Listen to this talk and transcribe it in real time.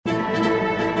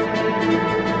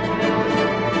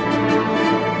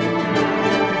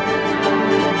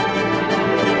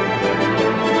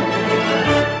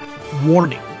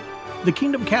Warning. The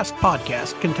Kingdom Cast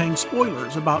podcast contains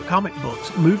spoilers about comic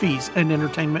books, movies, and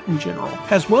entertainment in general,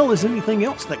 as well as anything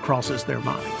else that crosses their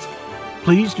minds.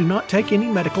 Please do not take any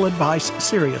medical advice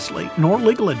seriously, nor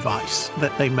legal advice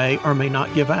that they may or may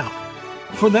not give out.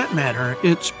 For that matter,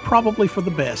 it's probably for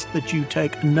the best that you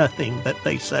take nothing that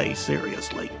they say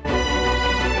seriously.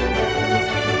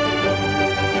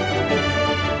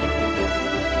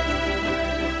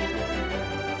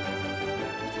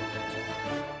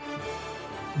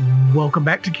 Welcome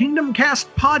back to Kingdom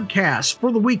Cast Podcast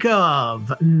for the week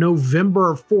of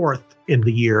November 4th in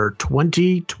the year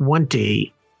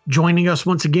 2020. Joining us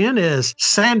once again is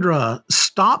Sandra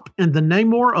Stop and the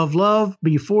Namor of Love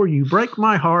Before You Break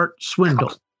My Heart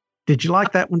Swindle. Did you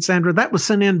like that one, Sandra? That was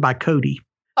sent in by Cody.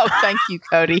 Oh, thank you,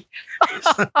 Cody.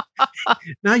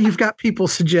 Now you've got people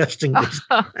suggesting this.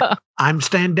 I'm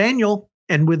Stan Daniel,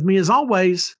 and with me as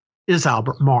always is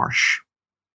Albert Marsh.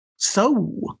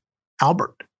 So,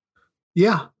 Albert.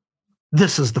 Yeah.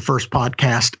 This is the first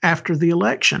podcast after the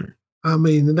election. I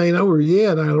mean, it ain't over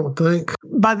yet, I don't think.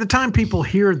 By the time people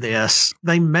hear this,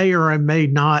 they may or may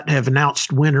not have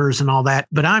announced winners and all that.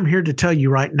 But I'm here to tell you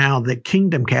right now that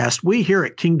Kingdom Cast, we here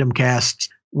at Kingdom Cast,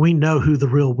 we know who the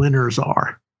real winners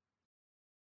are.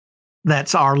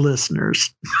 That's our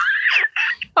listeners.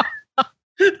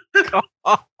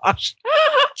 Gosh.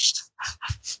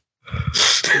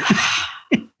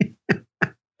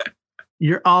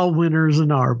 You're all winners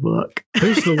in our book.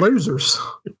 Who's the losers?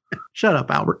 Shut up,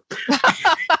 Albert.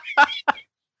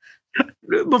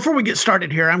 Before we get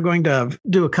started here, I'm going to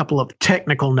do a couple of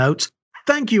technical notes.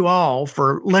 Thank you all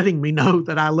for letting me know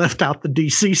that I left out the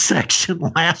DC section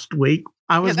last week.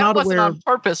 I was not aware. That wasn't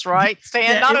on purpose, right,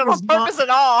 Stan? Yeah, not on purpose at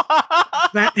all.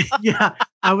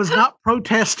 I was not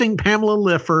protesting Pamela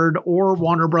Lifford or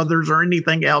Warner Brothers or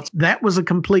anything else. That was a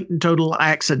complete and total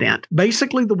accident.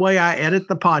 Basically, the way I edit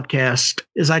the podcast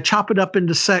is I chop it up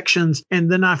into sections,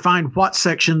 and then I find what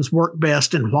sections work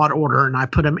best in what order, and I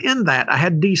put them in that. I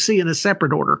had DC in a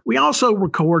separate order. We also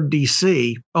record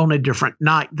DC on a different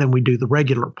night than we do the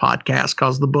regular podcast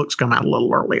because the books come out a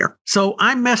little earlier. So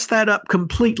I messed that up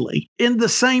completely. In the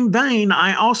same vein,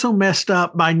 I also messed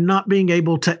up by not being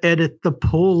able to edit the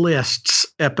pull lists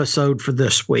episode for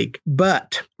this week.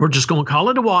 But we're just going to call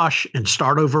it a wash and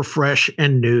start over fresh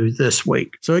and new this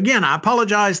week. So again, I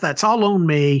apologize. That's all on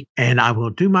me, and I will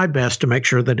do my best to make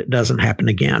sure that it doesn't happen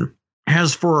again.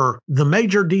 As for the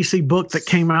major DC book that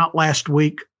came out last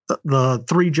week, The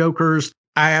Three Jokers,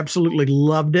 I absolutely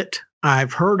loved it.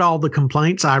 I've heard all the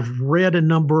complaints. I've read a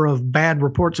number of bad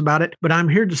reports about it, but I'm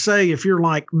here to say if you're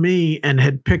like me and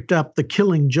had picked up The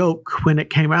Killing Joke when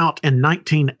it came out in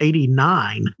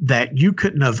 1989, that you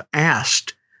couldn't have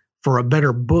asked for a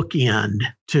better bookend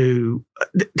to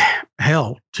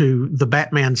the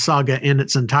Batman saga in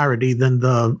its entirety than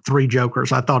The Three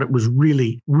Jokers. I thought it was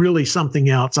really, really something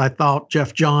else. I thought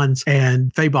Jeff Johns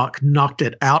and Fabok knocked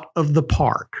it out of the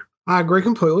park. I agree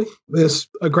completely. It's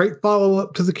a great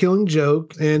follow-up to The Killing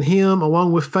Joke, and him,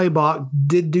 along with Fabok,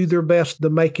 did do their best to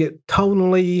make it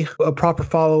tonally a proper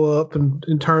follow-up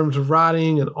in terms of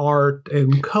writing and art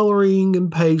and coloring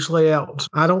and page layouts.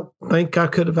 I don't think I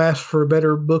could have asked for a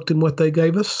better book than what they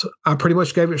gave us. I pretty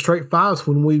much gave it straight fives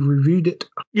when we reviewed it.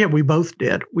 Yeah, we both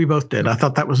did. I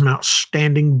thought that was an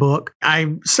outstanding book.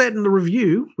 I said in the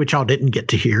review, which y'all didn't get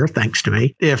to hear, thanks to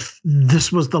me, if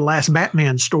this was the last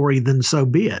Batman story, then so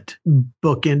be it.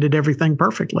 Book ended everything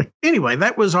perfectly. Anyway,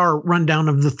 that was our rundown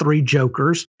of The Three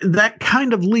Jokers. That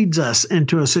kind of leads us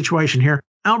into a situation here.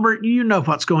 Albert, you know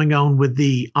what's going on with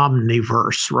the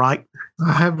Omniverse, right?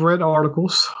 I have read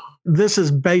articles. This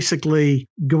is basically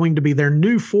going to be their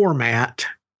new format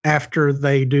after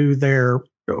they do their,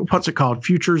 what's it called?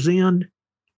 Future's End?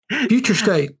 Future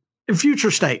State.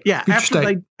 Future State, yeah.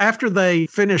 After they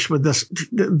finish with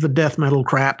the death metal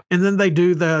crap, and then they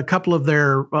do a couple of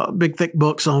their big thick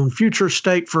books on Future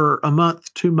State for a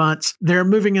month, 2 months, they're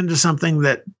moving into something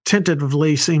that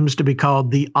tentatively seems to be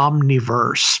called the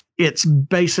Omniverse. It's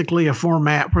basically a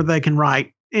format where they can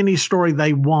write any story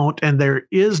they want, and there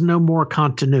is no more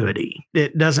continuity.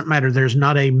 It doesn't matter. There's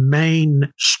not a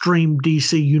mainstream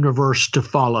DC universe to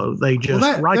follow. They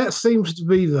just write. That seems to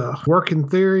be the working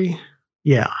theory.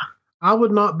 Yeah. I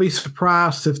would not be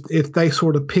surprised if they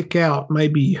sort of pick out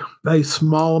maybe a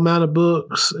small amount of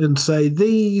books and say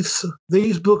these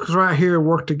books right here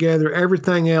work together.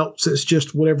 Everything else is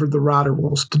just whatever the writer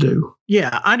wants to do.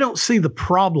 Yeah, I don't see the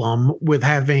problem with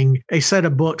having a set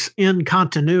of books in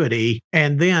continuity.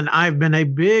 And then I've been a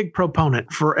big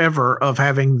proponent forever of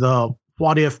having the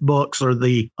what if books or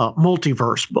the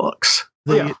multiverse books.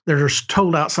 They're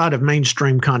told outside of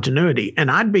mainstream continuity.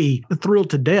 And I'd be thrilled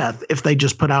to death if they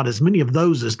just put out as many of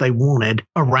those as they wanted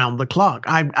around the clock.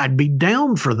 I'd be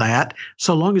down for that,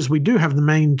 so long as we do have the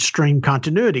mainstream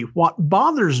continuity. What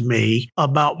bothers me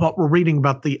about what we're reading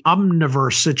about the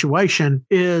Omniverse situation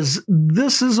is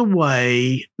this is a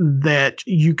way that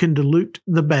you can dilute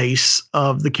the base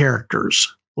of the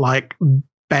characters, like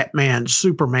Batman,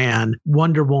 Superman,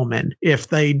 Wonder Woman. If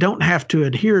they don't have to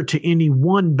adhere to any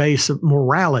one base of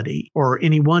morality or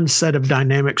any one set of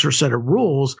dynamics or set of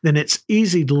rules, then it's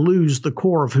easy to lose the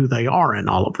core of who they are in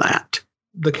all of that.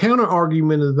 The counter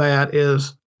argument of that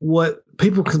is what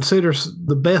people consider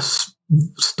the best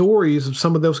stories of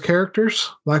some of those characters.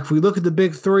 Like if we look at the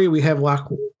big three, we have like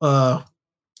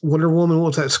Wonder Woman,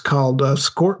 what's that called?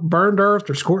 Burned Earth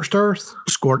or Scorched Earth?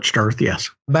 Scorched Earth, yes.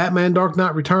 Batman Dark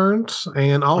Knight Returns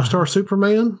and All-Star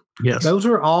Superman. Yes. Those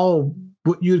are all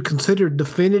what you'd consider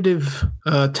definitive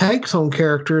takes on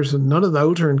characters, and none of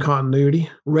those are in continuity.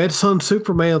 Red Sun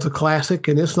Superman's a classic,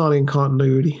 and it's not in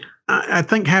continuity. I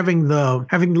think having the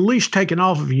leash taken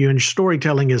off of you and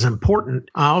storytelling is important.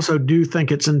 I also do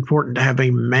think it's important to have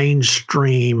a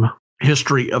mainstream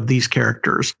history of these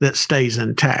characters that stays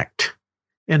intact.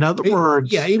 In other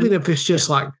words, even if it's just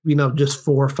like, just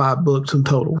 4 or 5 books in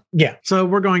total. Yeah. So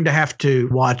we're going to have to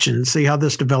watch and see how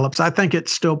this develops. I think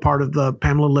it's still part of the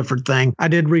Pamela Lifford thing. I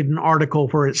did read an article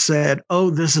where it said,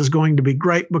 this is going to be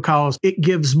great because it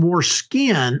gives more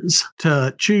skins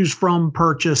to choose from,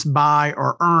 purchase, buy,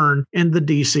 or earn in the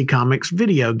DC Comics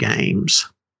video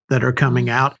games that are coming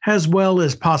out, as well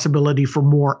as possibility for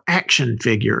more action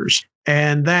figures.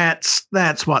 And that's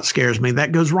what scares me.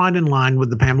 That goes right in line with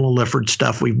the Pamela Lifford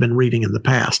stuff we've been reading in the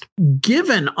past.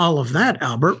 Given all of that,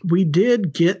 Albert, we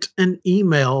did get an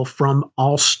email from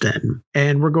Austin.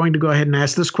 And we're going to go ahead and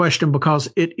ask this question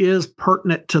because it is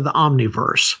pertinent to the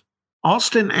Omniverse.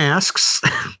 Austin asks,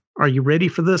 are you ready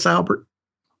for this, Albert?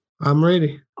 I'm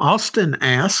ready. Austin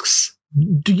asks,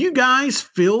 do you guys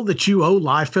feel that you owe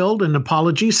Liefeld an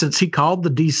apology since he called the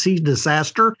DC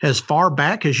disaster as far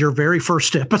back as your very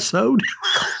first episode?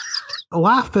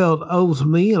 Liefeld owes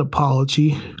me an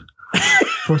apology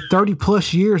for 30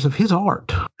 plus years of his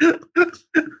art.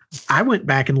 I went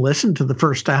back and listened to the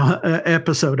first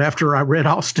episode after I read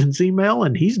Austin's email,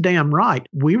 and he's damn right.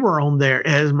 We were on there.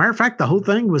 As a matter of fact, the whole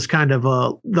thing was kind of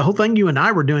the whole thing you and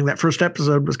I were doing that first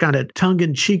episode was kind of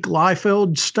tongue-in-cheek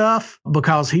Liefeld stuff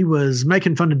because he was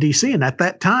making fun of DC. And at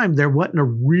that time, there wasn't a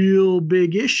real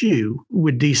big issue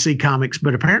with DC Comics,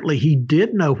 but apparently he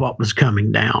did know what was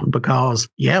coming down because,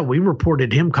 we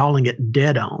reported him calling it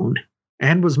dead on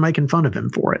and was making fun of him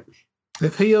for it.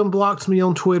 If he unblocks me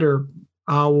on Twitter,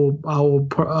 I will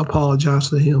apologize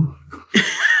to him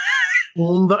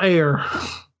on the air.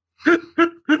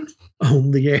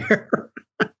 On the air.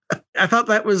 I thought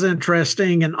that was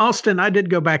interesting. And Austin, I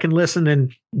did go back and listen,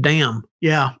 and damn,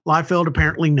 Liefeld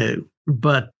apparently knew.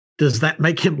 But does that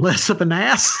make him less of an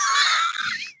ass?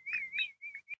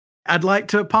 I'd like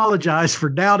to apologize for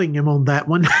doubting him on that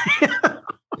one.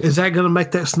 Is that going to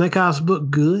make that Snake Eyes book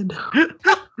good?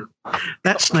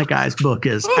 That Snake Eyes book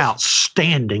is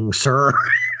outstanding, sir.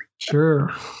 Sure.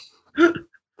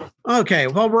 Okay,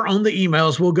 while we're on the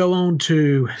emails, we'll go on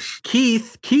to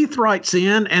Keith. Keith writes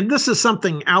in, and this is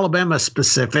something Alabama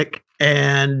specific,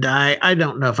 and I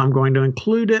don't know if I'm going to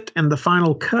include it in the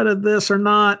final cut of this or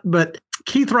not, but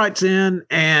Keith writes in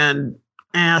and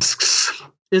asks,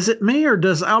 is it me or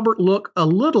does Albert look a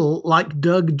little like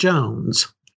Doug Jones?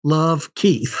 Love,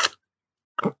 Keith.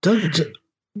 Doug Jones.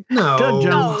 No.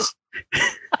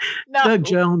 Doug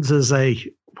Jones is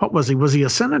what was he? Was he a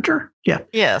senator? Yeah.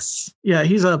 Yes. Yeah,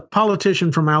 he's a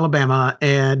politician from Alabama,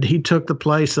 and he took the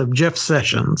place of Jeff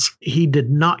Sessions. He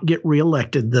did not get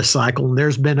reelected this cycle, and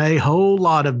there's been a whole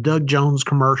lot of Doug Jones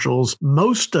commercials,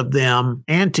 most of them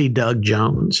anti-Doug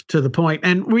Jones, to the point,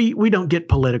 and we don't get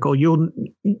political. You'll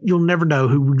never know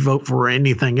who would vote for or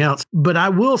anything else. But I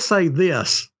will say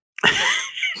this.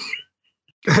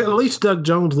 At least Doug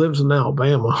Jones lives in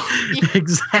Alabama.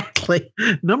 Exactly.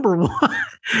 Number one.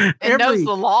 And knows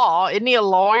the law. Isn't he a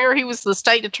lawyer? He was the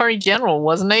state attorney general,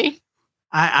 wasn't he?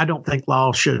 I don't think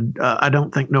law should, I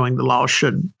don't think knowing the law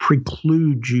should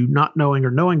preclude you, not knowing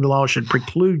or knowing the law should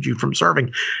preclude you from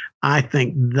serving. I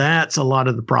think that's a lot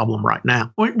of the problem right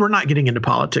now. We're not getting into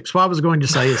politics. What I was going to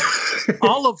say is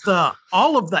all of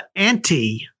the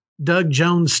anti Doug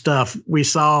Jones stuff we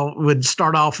saw would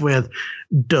start off with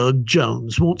Doug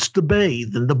Jones wants to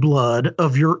bathe in the blood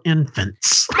of your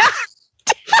infants.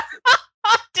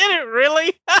 Did it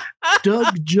really?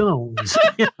 Doug Jones.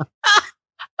 Yeah.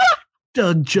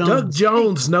 Doug Jones. Doug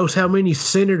Jones knows how many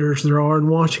senators there are in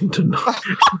Washington.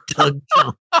 Doug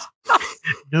Jones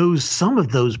knows some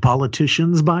of those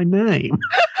politicians by name.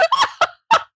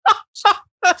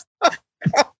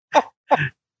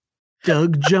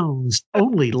 Doug Jones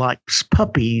only likes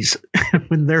puppies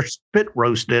when they're spit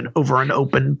roasted over an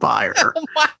open fire. Oh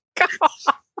my God.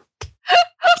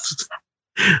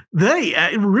 They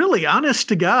really, honest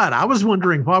to God, I was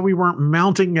wondering why we weren't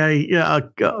mounting a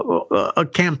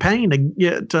campaign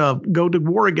to go to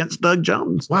war against Doug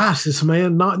Jones. Why is this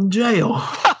man not in jail?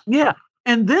 Yeah.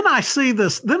 And then I see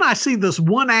this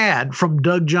one ad from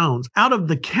Doug Jones. Out of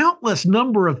the countless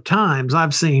number of times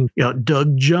I've seen,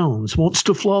 Doug Jones wants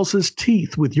to floss his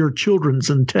teeth with your children's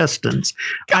intestines.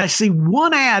 I see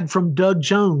one ad from Doug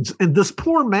Jones, and this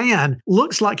poor man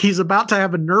looks like he's about to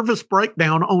have a nervous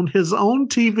breakdown on his own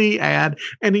TV ad,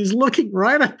 and he's looking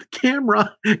right at the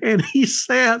camera, and he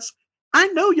says, I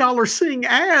know y'all are seeing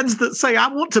ads that say, I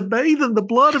want to bathe in the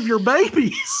blood of your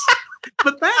babies.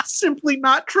 But that's simply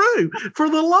not true. For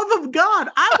the love of God,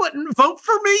 I wouldn't vote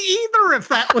for me either if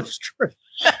that was true.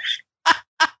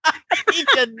 He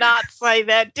did not say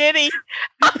that, did he?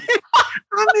 I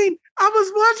mean, I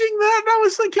was watching that and I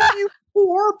was thinking, you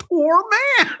poor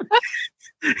man.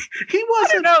 He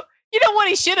wasn't. You know what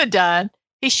he should have done?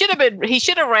 He should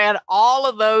have ran all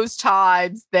of those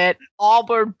times that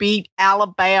Auburn beat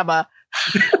Alabama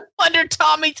under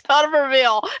Tommy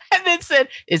Tuberville, and then said,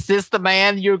 "Is this the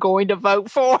man you're going to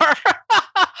vote for?"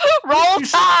 Roll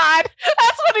Tide.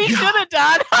 That's what he should have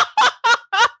done.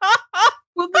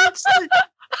 Well,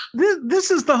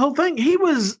 this is the whole thing.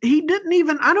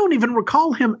 I don't even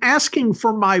recall him asking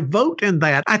for my vote in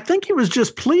that. I think he was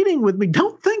just pleading with me.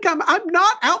 Don't think I'm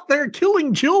not out there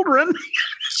killing children.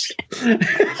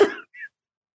 The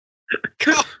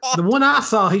one I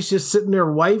saw, he's just sitting there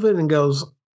waving and goes,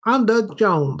 I'm Doug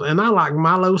Jones, and I like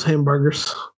Milo's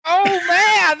hamburgers. Oh,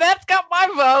 man, that's got my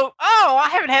vote. Oh, I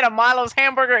haven't had a Milo's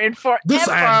hamburger in forever. This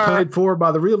ad paid for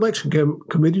by the re-election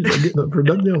committee for getting up for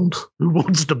Doug Jones. Who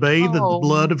wants to bathe in the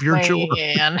blood of your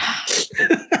children?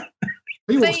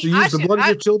 He wants to use the blood of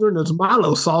your children as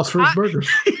Milo sauce for his burgers.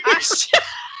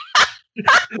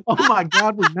 Oh, my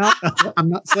God, I'm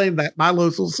not saying that.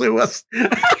 Milo's will sue us.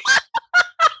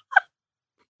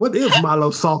 What is Milo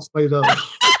sauce made of?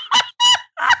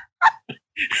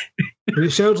 And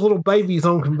it shows little babies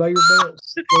on conveyor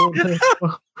belts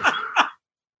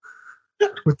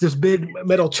with this big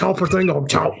metal chomper thing on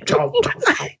chomp.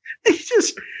 He's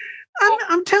just,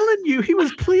 I'm telling you, he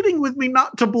was pleading with me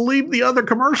not to believe the other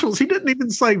commercials. He didn't even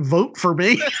say vote for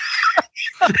me.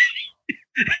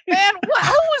 Man,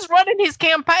 who was running his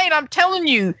campaign? I'm telling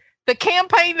you, the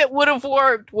campaign that would have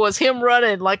worked was him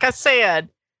running, like I said,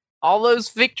 all those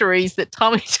victories that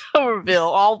Tommy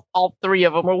Tuberville, all three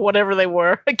of them or whatever they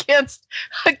were against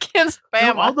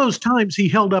Bama. All those times he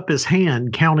held up his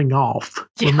hand counting off.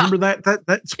 Yeah. Remember that?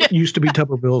 That's what used to be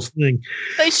Tuberville's thing.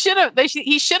 He should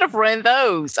have ran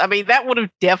those. I mean, that would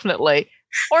have definitely,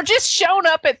 or just shown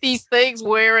up at these things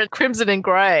wearing crimson and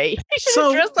gray. He should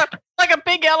have dressed up like a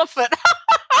big elephant.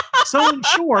 So in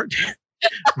short,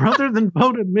 rather than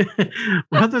vote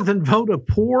a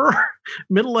poor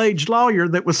middle-aged lawyer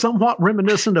that was somewhat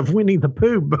reminiscent of Winnie the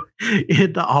Pooh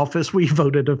into office, we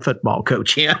voted a football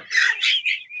coach in.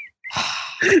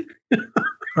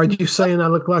 Are you saying I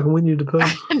look like Winnie the Pooh?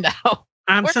 No,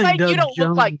 I'm saying you don't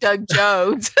look like Doug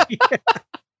Jones.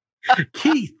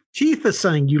 Keith is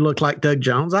saying you look like Doug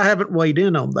Jones. I haven't weighed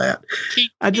in on that.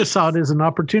 I just saw it as an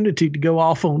opportunity to go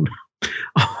off on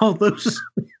all those.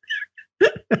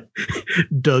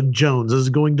 Doug Jones is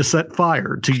going to set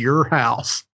fire to your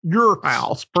house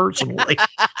personally.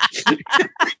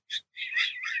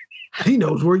 He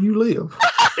knows where you live.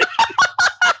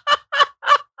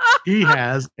 He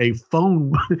has a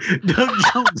phone. Doug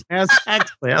Jones has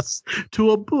access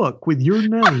to a book with your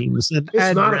names and it's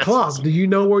address. 9:00. Do you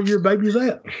know where your baby's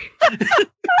at?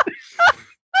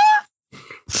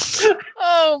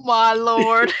 Oh my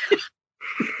Lord.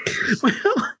 Well,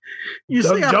 you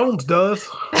Doug Jones does.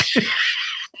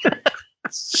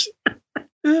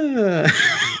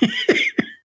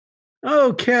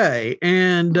 Okay,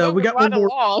 and we got one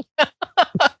more.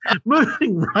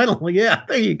 Moving right along. Yeah,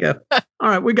 there you go. All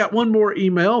right, we got one more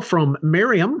email from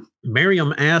Miriam.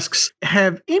 Miriam asks,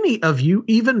 have any of you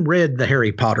even read the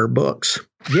Harry Potter books?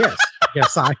 Yes,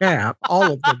 I have.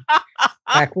 All of them,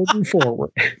 backward and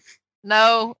forward.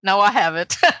 No, I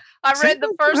haven't. I read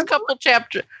the first couple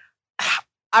chapters.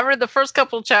 I read the first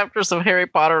couple of chapters of Harry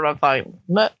Potter, and I thought,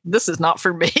 no, this is not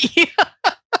for me.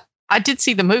 I did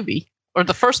see the movie, or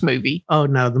the first movie. Oh,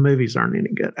 no, the movies aren't any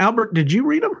good. Albert, did you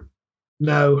read them?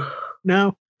 No.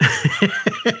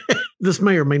 This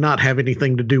may or may not have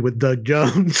anything to do with Doug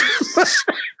Jones.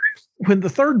 When the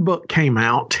third book came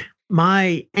out,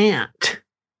 my aunt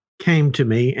came to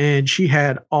me and she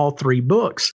had all 3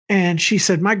 books. And she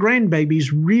said, my grandbabies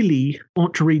really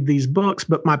want to read these books,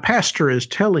 but my pastor is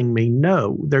telling me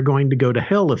no, they're going to go to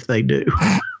hell if they do.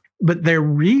 But they're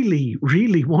really,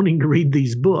 really wanting to read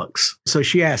these books. So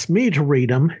she asked me to read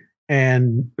them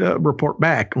and report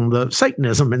back on the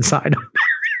Satanism inside them.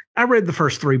 I read the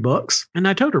first 3 books and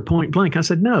I told her point blank, I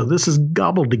said, no, this is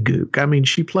gobbledygook. I mean,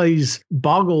 she plays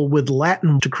boggle with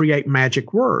Latin to create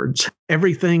magic words.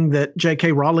 Everything that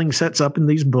J.K. Rowling sets up in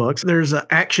these books, there's an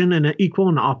action and an equal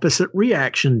and opposite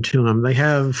reaction to them. They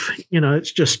have,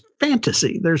 it's just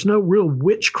fantasy. There's no real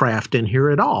witchcraft in here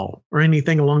at all or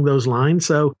anything along those lines.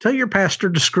 So tell your pastor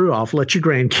to screw off, let your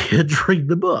grandkids read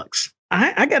the books.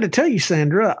 I got to tell you,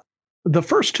 Sandra, the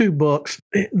first 2 books,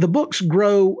 the books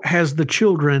grow as the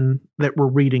children that were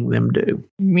reading them do.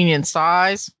 You mean in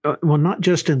size? Well, not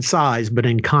just in size, but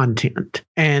in content.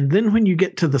 And then when you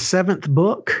get to the 7th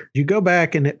book, you go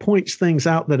back and it points things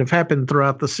out that have happened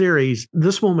throughout the series.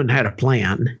 This woman had a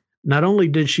plan. Not only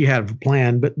did she have a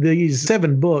plan, but these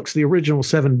 7 books, the original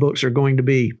 7 books, are going to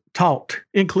be taught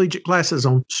in collegiate classes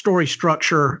on story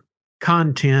structure,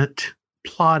 content,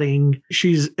 plotting.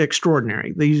 She's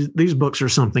extraordinary. These books are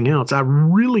something else. I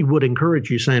really would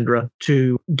encourage you, Sandra,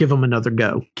 to give them another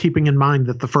go, keeping in mind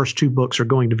that the first 2 books are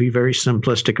going to be very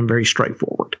simplistic and very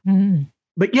straightforward. Mm.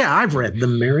 But yeah, I've read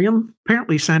them, Miriam.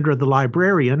 Apparently, Sandra the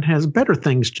librarian has better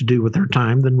things to do with her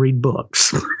time than read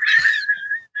books.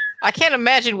 I can't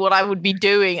imagine what I would be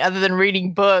doing other than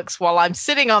reading books while I'm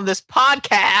sitting on this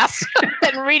podcast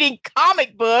and reading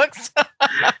comic books.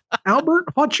 Albert,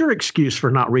 what's your excuse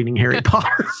for not reading Harry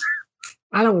Potter?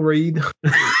 I don't read.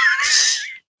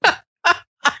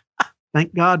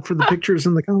 Thank God for the pictures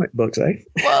in the comic books, eh?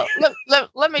 Well,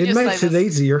 let me just say this. It makes it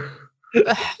easier.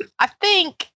 I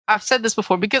think I've said this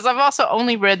before because I've also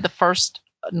only read the first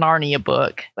Narnia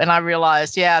book. And I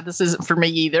realized, this isn't for me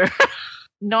either.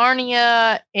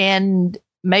 Narnia and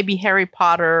maybe Harry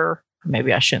Potter.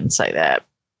 Maybe I shouldn't say that.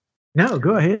 No,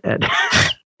 go ahead.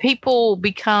 People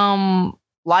become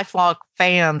lifelong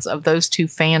fans of those 2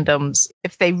 fandoms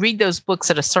if they read those books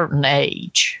at a certain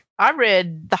age. I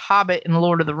read The Hobbit and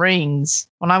Lord of the Rings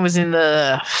when I was in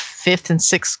the 5th and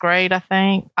 6th grade, I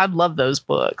think. I love those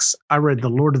books. I read The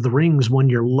Lord of the Rings 1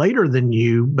 year later than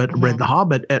you, but read The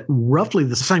Hobbit at roughly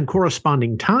the same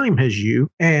corresponding time as you,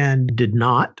 and did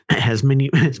not, as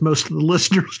most of the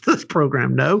listeners to this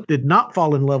program know, did not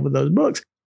fall in love with those books.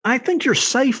 I think you're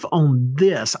safe on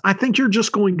this. I think you're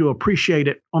just going to appreciate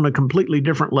it on a completely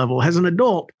different level. As an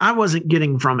adult, I wasn't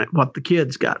getting from it what the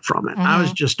kids got from it. I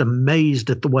was just amazed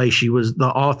at the way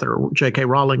the author, J.K.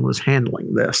 Rowling, was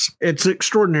handling this. It's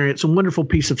extraordinary. It's a wonderful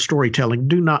piece of storytelling.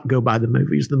 Do not go by the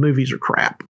movies. The movies are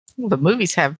crap. Well, the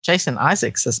movies have Jason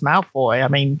Isaacs as Malfoy. I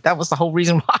mean, that was the whole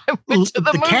reason why I went to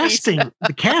the movies.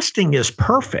 The casting is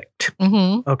perfect.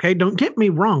 Mm-hmm. Okay, don't get me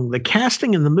wrong. The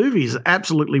casting in the movies is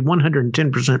absolutely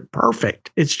 110%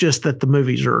 perfect. It's just that the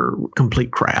movies are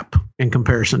complete crap in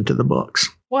comparison to the books.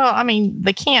 Well, I mean,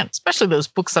 they can't, especially those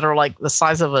books that are like the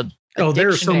size of a there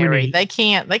are so many. They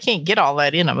can't get all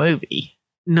that in a movie.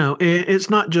 No, it's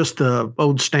not just the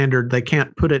old standard. They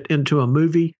can't put it into a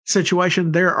movie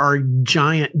situation. There are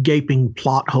giant gaping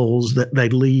plot holes that they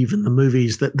leave in the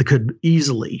movies that could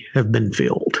easily have been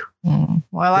filled. Mm.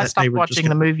 Well, I stopped watching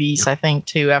the movies, I think,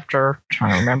 too, after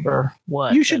trying to remember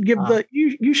what. You should give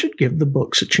you should give the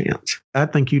books a chance. I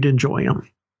think you'd enjoy them.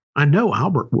 I know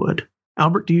Albert would.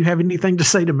 Albert, do you have anything to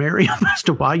say to Miriam as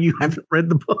to why you haven't read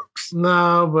the books?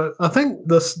 No, but I think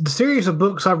the series of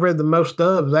books I've read the most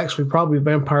of is actually probably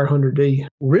Vampire Hunter D.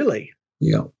 Really?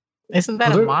 Yeah. Isn't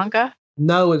that a manga?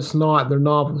 No, it's not. They're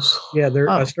novels. Yeah,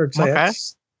 I started saying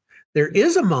there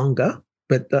is a manga,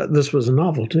 but this was a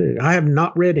novel too. I have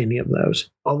not read any of those.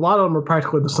 A lot of them are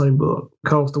practically the same book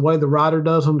because the way the writer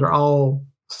does them,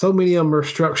 so many of them are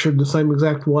structured the same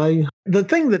exact way. The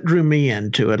thing that drew me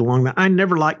into it I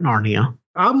never liked Narnia.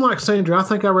 I'm like Sandra. I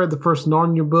think I read the first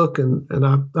Narnia book, and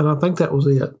I think that was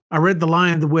it. I read The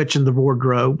Lion, the Witch, and the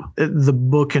Wardrobe. The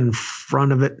book in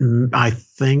front of it, I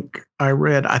think I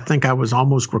was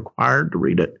almost required to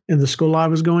read it in the school I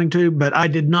was going to, but I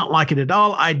did not like it at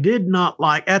all. I did not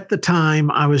like, at the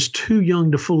time, I was too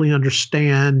young to fully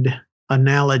understand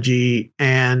analogy,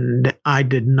 and I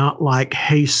did not like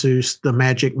Jesus, the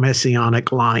magic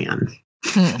messianic lion.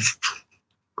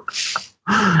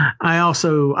 I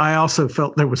also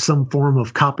felt there was some form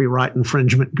of copyright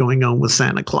infringement going on with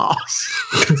Santa Claus.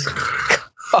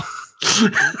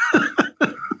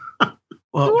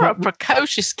 Well, you were a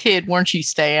precocious kid, weren't you,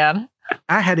 Stan?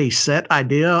 I had a set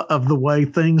idea of the way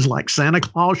things like Santa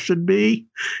Claus should be.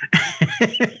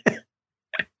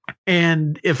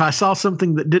 And if I saw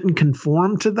something that didn't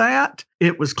conform to that,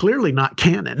 it was clearly not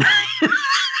canon.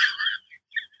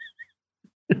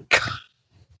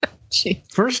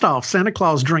 First off, Santa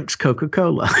Claus drinks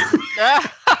Coca-Cola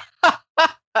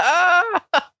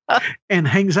and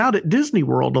hangs out at Disney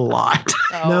World a lot.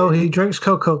 No, he drinks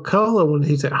Coca-Cola when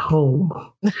he's at home.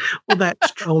 Well,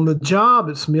 that's true. On the job,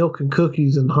 it's milk and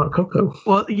cookies and hot cocoa.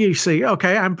 Well, you see,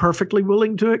 okay, I'm perfectly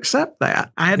willing to accept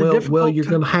that. I had a difficult you're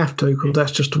going to have to, because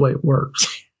that's just the way it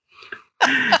works.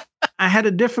 I had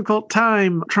a difficult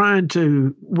time trying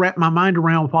to wrap my mind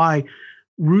around why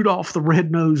Rudolph the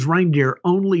Red-Nosed Reindeer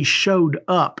only showed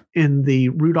up in the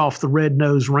Rudolph the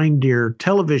Red-Nosed Reindeer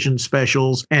television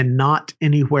specials and not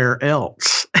anywhere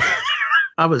else.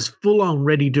 I was full on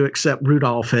ready to accept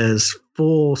Rudolph as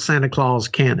full Santa Claus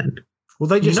canon. Well,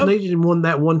 they just needed him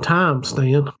that one time,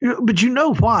 Stan. But you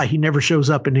know why he never shows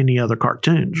up in any other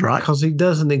cartoons, right? Because he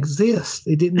doesn't exist.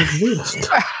 He didn't exist.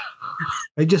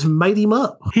 They just made him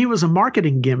up. He was a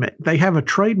marketing gimmick. They have a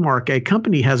trademark. A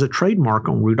company has a trademark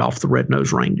on Rudolph the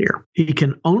Red-Nosed Reindeer. He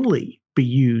can only be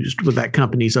used with that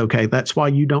company's okay. That's why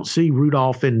you don't see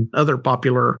Rudolph in other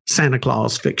popular Santa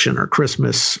Claus fiction or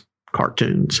Christmas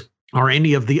cartoons or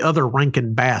any of the other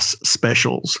Rankin Bass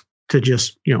specials, to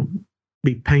just,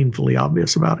 be painfully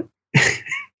obvious about it.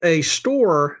 A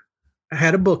store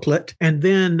had a booklet, and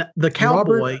then the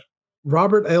cowboy.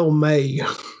 Robert L. May.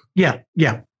 Yeah.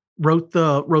 Wrote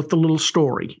the little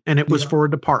story, and it was for a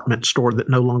department store that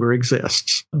no longer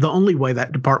exists. The only way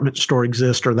that department store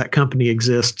exists or that company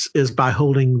exists is by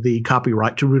holding the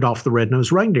copyright to Rudolph the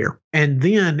Red-Nosed Reindeer. And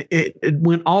then it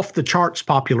went off the charts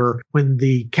popular when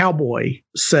the cowboy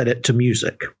set it to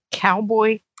music.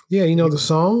 Cowboy? Yeah, you know the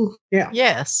song? Yeah.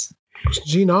 Yes. It's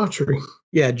Gene Autry.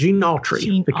 Yeah, Gene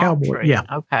Autry, the cowboy. Yeah.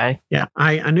 Okay. Yeah.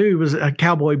 I knew he was a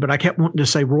cowboy, but I kept wanting to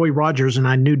say Roy Rogers, and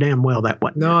I knew damn well that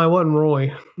wasn't. No, it wasn't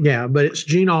Roy. Yeah, but it's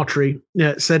Gene Autry.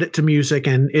 Set it to music,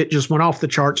 and it just went off the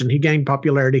charts, and he gained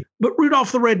popularity. But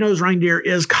Rudolph the Red-Nosed Reindeer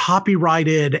is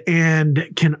copyrighted and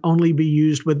can only be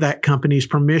used with that company's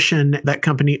permission. That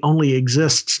company only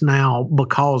exists now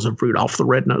because of Rudolph the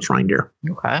Red-Nosed Reindeer.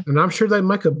 Okay. And I'm sure they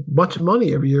make a bunch of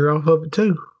money every year off of it,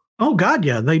 too. Oh, God,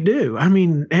 yeah, they do. I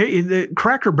mean, the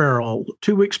Cracker Barrel,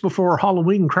 2 weeks before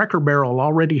Halloween, Cracker Barrel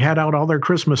already had out all their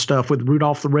Christmas stuff with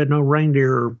Rudolph the Red-Nosed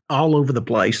Reindeer all over the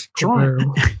place.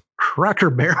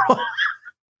 Cracker Barrel.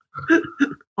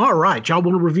 All right, y'all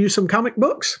want to review some comic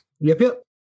books? Yep.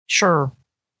 Sure.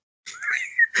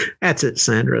 That's it,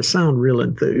 Sandra. Sound real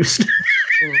enthused.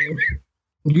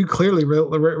 You clearly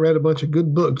read a bunch of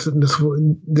good books this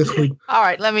week. All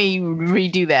right, let me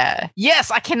redo that.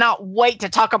 Yes, I cannot wait to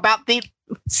talk about the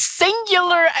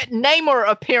singular Namor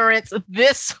appearance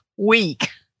this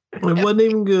week. It wasn't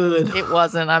even good. It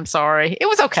wasn't. I'm sorry. It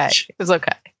was okay.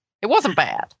 It wasn't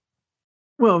bad.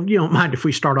 Well, you don't mind if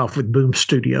we start off with Boom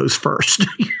Studios first.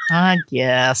 I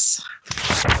guess.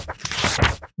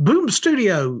 Boom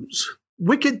Studios.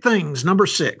 Wicked Things, number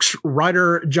 6.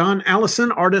 Writer John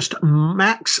Allison, artist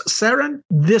Max Sarin.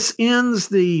 This ends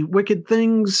the Wicked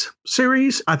Things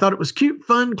series. I thought it was cute,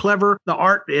 fun, clever. The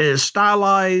art is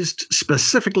stylized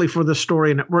specifically for this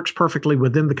story, and it works perfectly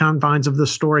within the confines of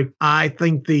this story. I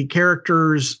think the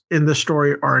characters in this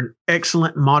story are an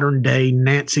excellent modern-day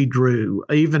Nancy Drew,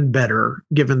 even better,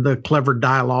 given the clever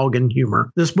dialogue and humor.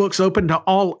 This book's open to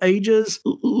all ages.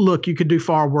 Look, you could do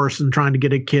far worse than trying to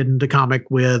get a kid into comic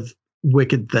with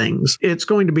Wicked Things. It's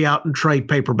going to be out in trade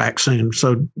paperback soon,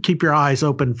 so keep your eyes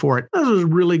open for it. This is a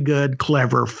really good,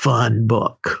 clever, fun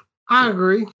book. I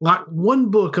agree. Like one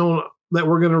book that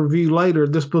we're going to review later,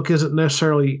 this book isn't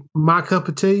necessarily my cup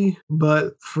of tea,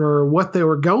 but for what they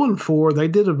were going for, they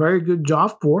did a very good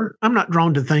job for it. I'm not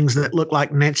drawn to things that look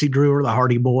like Nancy Drew or the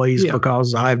Hardy Boys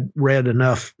because I've read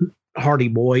enough Hardy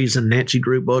Boys and Nancy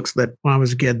Drew books that when I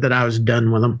was a kid that I was done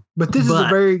with them. But this is a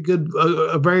very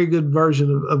good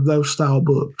version of those style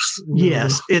books.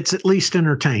 Yes, it's at least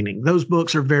entertaining. Those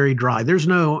books are very dry.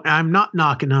 I'm not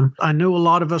knocking them. I know a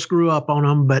lot of us grew up on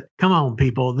them, but come on,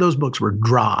 people, those books were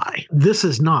dry. This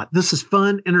is not. This is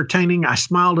fun, entertaining. I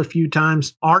smiled a few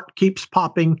times. Art keeps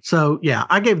popping. So yeah,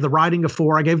 I gave the writing a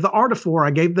 4. I gave the art a 4.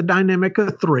 I gave the dynamic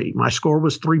a 3. My score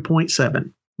was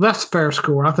 3.7. That's a fair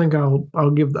score. I think I'll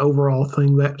give the overall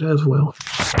thing that as well.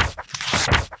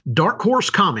 Dark Horse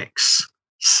Comics,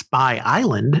 Spy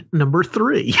Island, number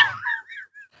 3.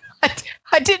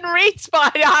 I didn't read Spy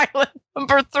Island,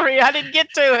 number 3. I didn't get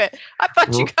to it. I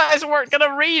thought you guys weren't going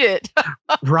to read it.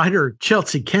 Writer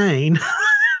Chelsea Kane,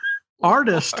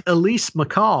 artist Elise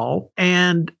McCall,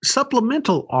 and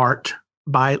supplemental art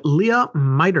by Leah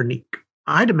Meiternich.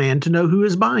 I demand to know who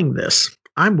is buying this.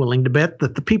 I'm willing to bet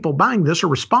that the people buying this are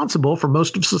responsible for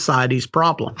most of society's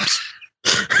problems.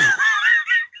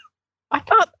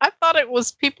 I thought it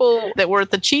was people that were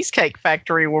at the Cheesecake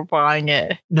Factory were buying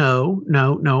it. No.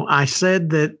 I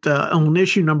said that on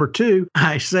issue number 2,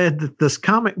 I said that this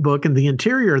comic book and the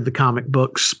interior of the comic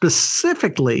book,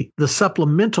 specifically the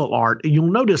supplemental art,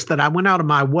 you'll notice that I went out of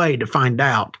my way to find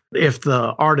out if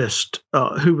the artist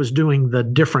who was doing the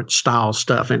different style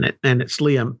stuff in it, and it's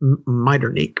Leah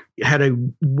Meiternich, had a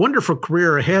wonderful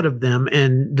career ahead of them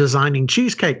in designing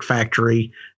Cheesecake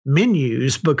Factory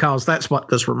menus, because that's what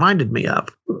this reminded me of.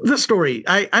 This story,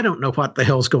 I don't know what the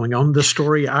hell's going on. This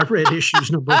story, I read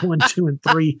issues number 1, 2, and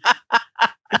 3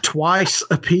 twice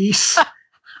a piece.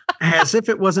 As if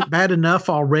it wasn't bad enough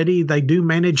already, they do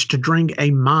manage to bring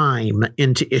a mime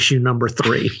into issue number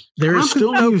 3. There is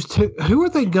still no. Who are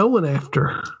they going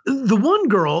after? The one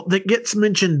girl that gets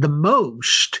mentioned the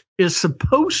most is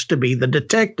supposed to be the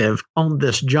detective on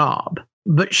this job.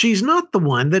 But she's not the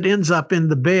one that ends up in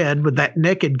the bed with that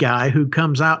naked guy who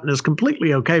comes out and is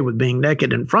completely okay with being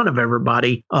naked in front of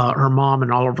everybody, her mom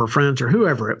and all of her friends or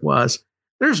whoever it was.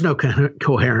 There's no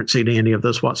coherency to any of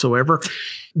this whatsoever.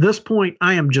 This point,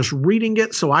 I am just reading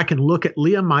it so I can look at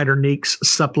Leah Meiternich's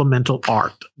supplemental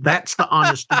art. That's the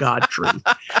honest to God truth.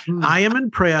 I am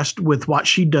impressed with what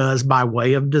she does by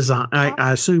way of design.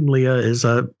 I assume Leah is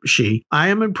a she. I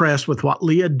am impressed with what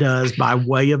Leah does by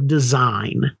way of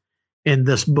design in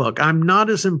this book. I'm not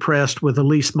as impressed with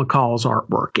Elise McCall's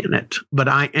artwork in it, but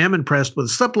I am impressed with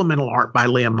supplemental art by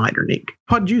Leah Meiternich.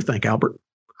 What do you think, Albert?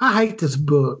 I hate this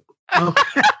book.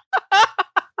 Okay.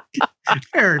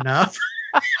 Fair enough.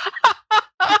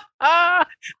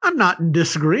 I'm not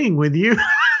disagreeing with you.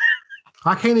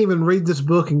 I can't even read this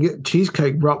book and get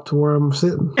cheesecake brought to where I'm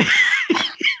sitting.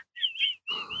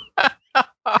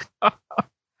 I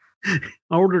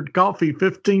ordered coffee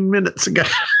 15 minutes ago.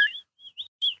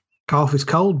 Coffee's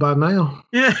cold by now.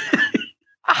 Yeah.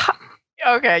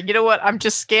 Okay, you know what? I'm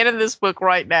just scanning this book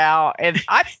right now, and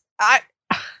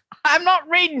I'm not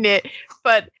reading it,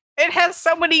 but it has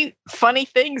so many funny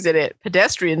things in it.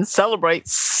 Pedestrians celebrate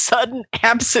sudden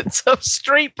absence of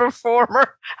street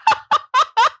performer.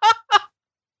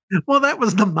 Well, that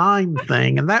was the mime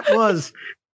thing, and that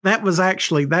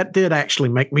did actually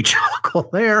make me chuckle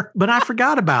there, but I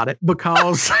forgot about it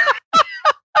because.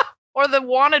 Or the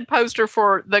wanted poster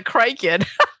for the Kraken.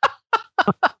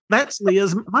 That's Leah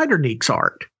Meiternich's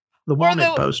art. The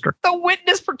wanted poster. The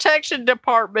Witness Protection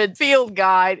Department field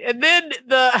guide, and then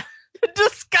the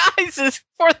disguises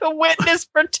for the witness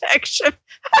protection.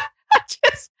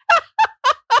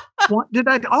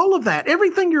 All of that,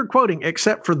 everything you're quoting,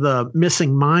 except for the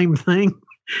missing mime thing,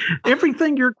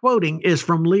 everything you're quoting is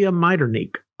from Leah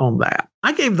Meiternich on that.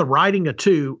 I gave the writing a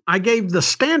 2. I gave the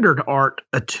standard art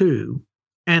a 2.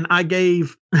 And I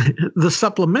gave the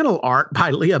supplemental art by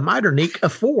Leah Meiternich a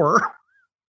 4.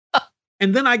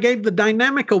 And then I gave the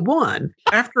dynamic a 1.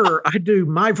 After I do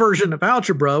my version of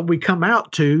algebra, we come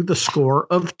out to the score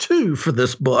of 2 for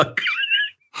this book.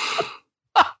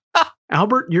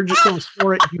 Albert, you're just going to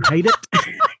score it. You hate it?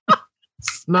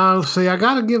 No, see, I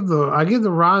give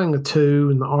the writing a 2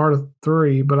 and the art a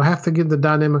 3, but I have to give the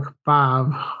dynamic a 5.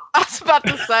 I was about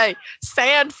to say,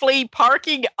 sand flea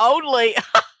parking only.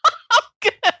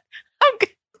 I'm good.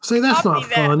 See, that's not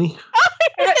funny.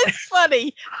 It's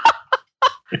funny.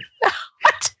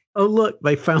 Oh, look,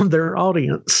 they found their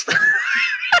audience.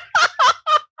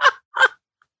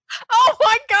 Oh,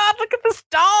 my God, look at this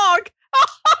dog.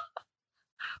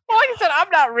 Well, like I said, I'm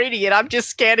not reading it. I'm just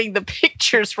scanning the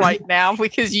pictures right now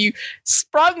because you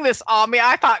sprung this on me.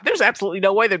 I thought there's absolutely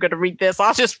no way they're going to read this.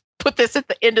 I'll just put this at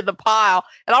the end of the pile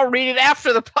and I'll read it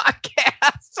after the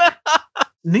podcast.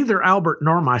 Neither Albert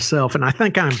nor myself, and I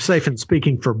think I'm safe in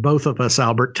speaking for both of us,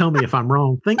 Albert, tell me if I'm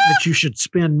wrong, think that you should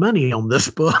spend money on this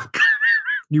book.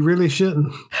 You really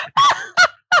shouldn't.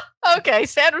 Okay,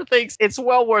 Sandra thinks it's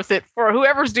well worth it for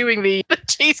whoever's doing the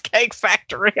Cheesecake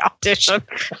Factory audition.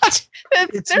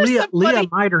 It's Leah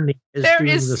Meiternich is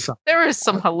doing this. There is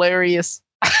some hilarious.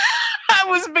 I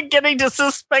was beginning to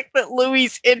suspect that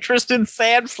Louis' interest in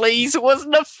sand fleas was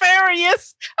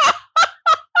nefarious.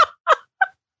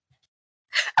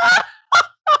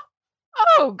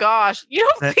 Oh gosh, you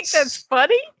don't think that's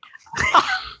funny?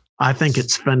 I think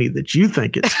it's funny that you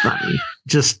think it's funny.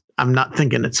 Just I'm not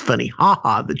thinking it's funny,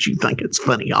 haha, that you think it's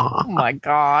funny, haha. Oh my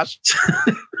gosh.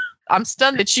 I'm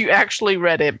stunned that you actually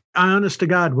read it. I honest to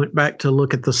God went back to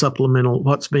look at the supplemental,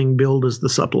 what's being billed as the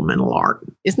supplemental art.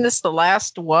 Isn't this the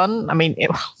last one? I mean,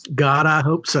 God, I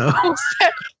hope so.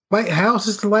 Wait, how is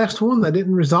this the last one that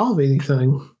didn't resolve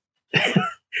anything?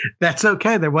 That's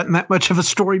okay. There wasn't that much of a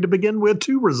story to begin with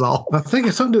to resolve. I think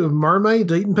it's something to do with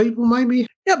mermaids eating people, maybe.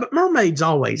 Yeah, but mermaids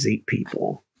always eat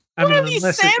people. What are these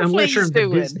unless you're in the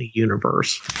doing? Disney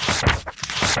universe.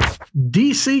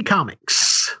 DC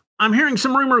Comics. I'm hearing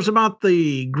some rumors about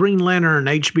the Green Lantern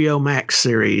HBO Max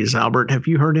series. Albert, have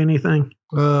you heard anything?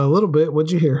 A little bit.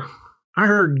 What'd you hear? I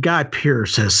heard Guy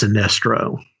Pearce as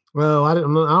Sinestro. Well, I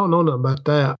don't know nothing about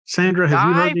that. Sandra, have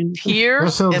you heard Guy anything? Pearce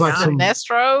That sounds as like some-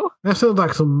 Sinestro? That sounds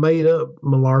like some made up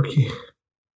malarkey.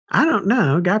 I don't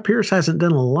know. Guy Pearce hasn't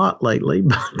done a lot lately,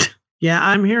 but yeah,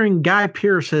 I'm hearing Guy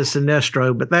Pearce as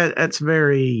Sinestro, but that's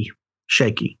very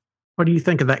shaky. What do you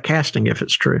think of that casting if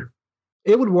it's true?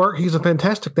 It would work. He's a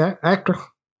fantastic actor.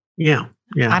 Yeah.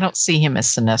 I don't see him as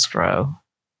Sinestro.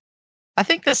 I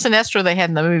think the Sinestro they had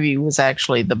in the movie was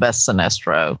actually the best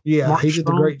Sinestro. Yeah, Mark he did a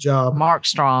Strong? great job. Mark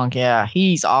Strong, yeah.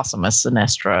 He's awesome as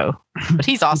Sinestro. But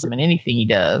he's awesome in anything he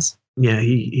does. Yeah,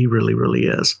 he really, really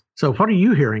is. So what are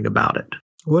you hearing about it?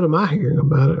 What am I hearing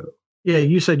about it? Yeah,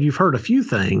 you said you've heard a few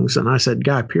things, and I said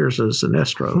Guy Pearce as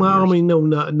Sinestro. Well, I mean, no,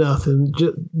 nothing.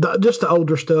 Just the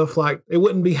older stuff. Like, it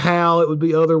wouldn't be Hal, it would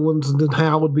be other ones, and then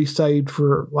Hal would be saved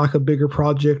for like a bigger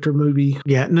project or movie.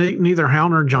 Yeah, neither Hal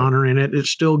nor John are in it.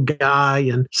 It's still Guy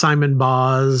and Simon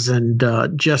Boz and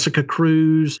Jessica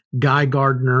Cruz, Guy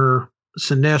Gardner,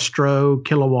 Sinestro,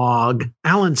 Kilowog,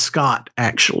 Alan Scott,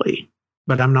 actually.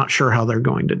 But I'm not sure how they're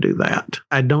going to do that.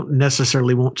 I don't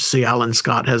necessarily want to see Alan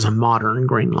Scott as a modern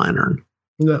Green Lantern.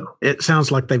 No. It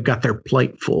sounds like they've got their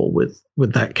plate full with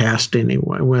that cast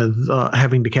anyway, with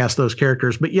having to cast those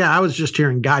characters. But yeah, I was just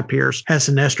hearing Guy Pearce as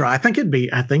Sinestro. I think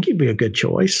he'd be a good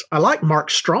choice. I like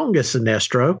Mark Strong as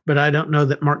Sinestro, but I don't know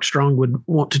that Mark Strong would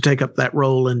want to take up that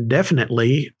role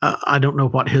indefinitely. I don't know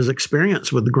what his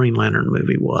experience with the Green Lantern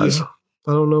movie was. Yeah,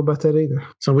 I don't know about that either.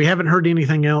 So we haven't heard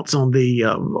anything else on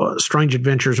the Strange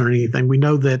Adventures or anything. We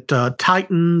know that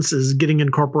Titans is getting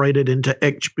incorporated into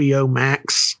HBO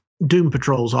Max. Doom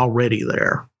Patrol's already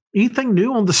there. Anything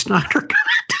new on the Snyder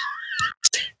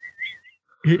Cut?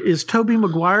 Is Tobey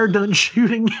Maguire done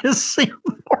shooting his scene?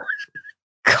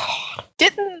 God.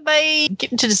 Didn't they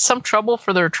get into some trouble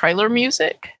for their trailer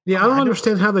music? Yeah, I don't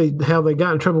understand how they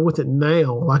got in trouble with it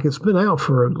now. Like, it's been out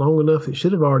for long enough. It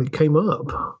should have already came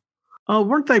up. Oh,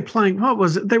 weren't they playing? What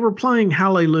was it? They were playing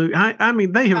Hallelujah. I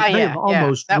mean, they have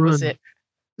almost that ruined was it.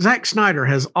 Zack Snyder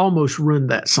has almost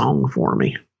ruined that song for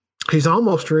me. He's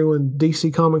almost ruined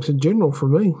DC Comics in general for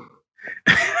me.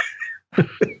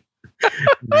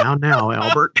 Now,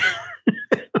 Albert.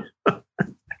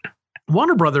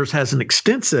 Warner Brothers has an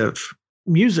extensive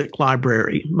music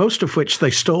library, most of which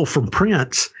they stole from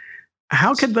Prince.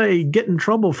 How could they get in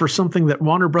trouble for something that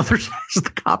Warner Brothers has the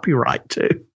copyright to?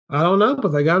 I don't know, but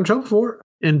they got in trouble for it.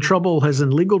 In trouble as in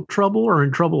legal trouble, or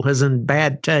in trouble as in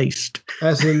bad taste?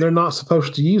 As in they're not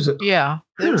supposed to use it. Yeah,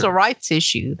 there's a rights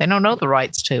issue. They don't know the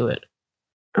rights to it.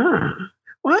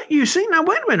 Well, you see, now,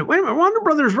 wait a minute. Warner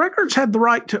Brothers Records had the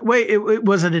right to,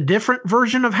 was it a different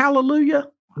version of Hallelujah?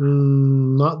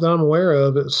 Not that I'm aware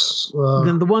of. It's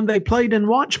than the one they played in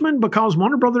Watchmen, because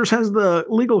Warner Brothers has the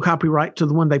legal copyright to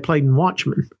the one they played in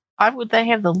Watchmen. Why would they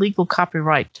have the legal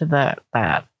copyright to that?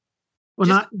 Well,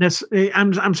 not necessarily.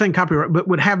 I'm saying copyright, but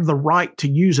would have the right to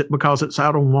use it because it's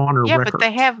out on Warner Records. Yeah, but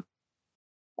they have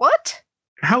what?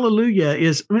 Hallelujah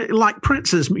is like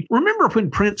Prince's. Remember when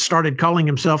Prince started calling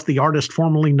himself the artist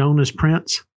formerly known as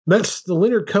Prince? That's the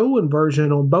Leonard Cohen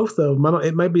version on both of them.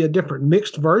 It may be a different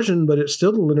mixed version, but it's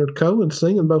still the Leonard Cohen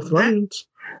singing both versions.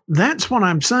 That's what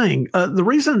I'm saying. The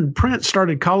reason Prince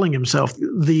started calling himself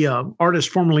the artist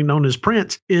formerly known as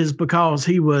Prince is because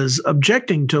he was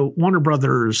objecting to Warner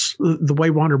Brothers, the way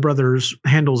Warner Brothers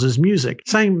handles his music.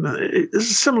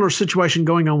 Similar situation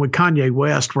going on with Kanye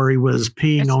West, where he was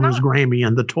peeing on his Grammy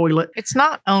in the toilet. It's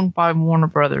not owned by Warner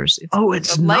Brothers.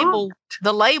 It's the not? label.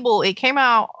 The label, it came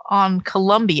out on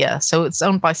Columbia, so it's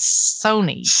owned by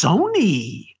Sony.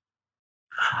 Sony.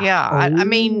 Yeah, I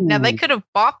mean, now they could have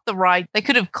bought the right. They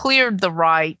could have cleared the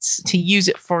rights to use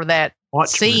it for that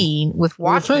scene with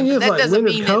Watchmen. Well, the thing is, that like, doesn't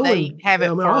Leonard mean Cohen, that they have it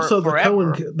also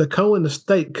forever. the Cohen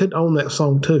estate could own that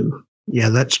song too. Yeah,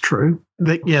 that's true.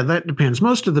 That depends.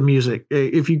 Most of the music,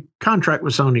 if you contract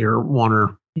with Sony or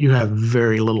Warner, you have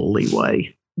very little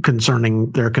leeway concerning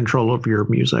their control of your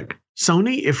music.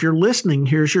 Sony, if you're listening,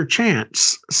 here's your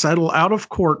chance. Settle out of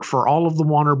court for all of the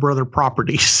Warner Brother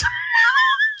properties.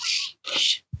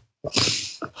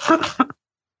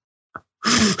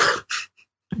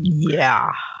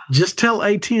 Yeah. Just tell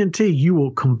AT&T you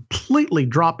will completely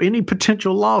drop any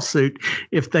potential lawsuit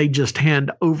if they just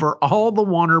hand over all the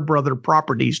Warner Brother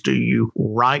properties to you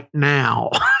right now.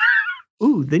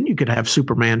 Ooh, then you could have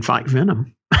Superman fight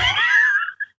Venom.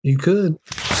 You could.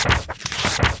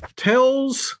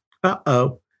 Tales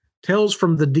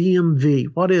from the DMV.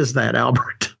 What is that,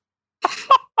 Albert?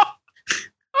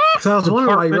 So I was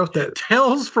wondering why you wrote that.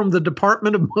 Tales from the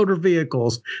Department of Motor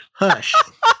Vehicles. Hush.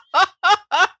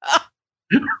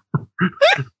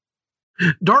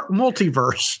 Dark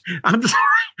Multiverse. I'm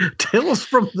sorry. Tales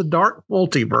from the Dark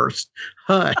Multiverse.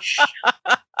 Hush.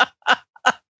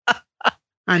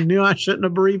 I knew I shouldn't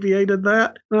have abbreviated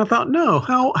that. And I thought, no,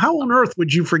 how on earth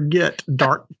would you forget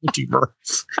Dark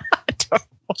Multiverse?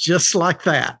 Just like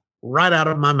that. Right out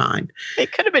of my mind.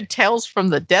 It could have been Tales from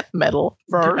the Death Metal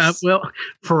verse. Well,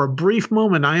 for a brief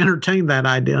moment, I entertained that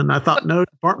idea, and I thought, no,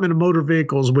 Department of Motor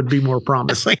Vehicles would be more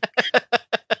promising.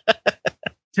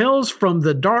 Tales from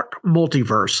the Dark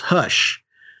Multiverse. Hush.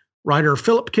 Writer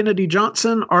Philip Kennedy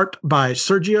Johnson. Art by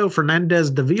Sergio Fernandez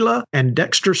Davila and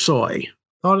Dexter Soy.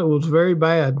 Thought it was very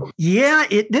bad. Yeah,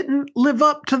 it didn't live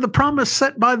up to the promise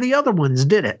set by the other ones,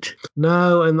 did it?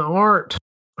 No, and the art.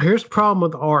 Here's the problem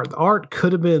with the art. The art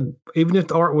could have been, even if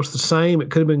the art was the same, it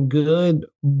could have been good.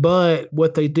 But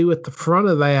what they do at the front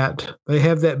of that, they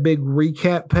have that big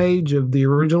recap page of the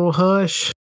original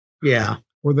Hush. Yeah.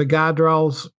 Where the guy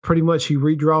draws, pretty much he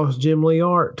redraws Jim Lee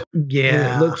art.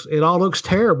 Yeah. And it all looks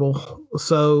terrible.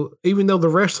 So even though the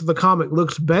rest of the comic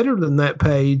looks better than that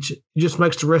page, it just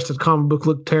makes the rest of the comic book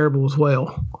look terrible as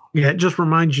well. Yeah, it just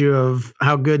reminds you of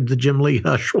how good the Jim Lee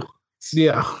Hush was.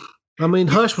 Yeah. I mean,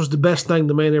 Hush was the best thing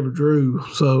the man ever drew.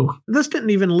 So this didn't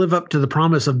even live up to the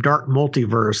promise of Dark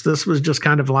Multiverse. This was just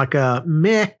kind of like a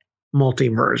meh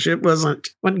multiverse. It wasn't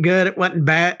good. It wasn't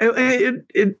bad.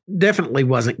 It definitely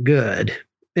wasn't good.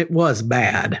 It was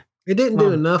bad. It didn't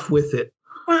do enough with it.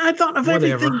 Well, I thought of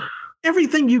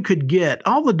everything you could get,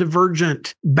 all the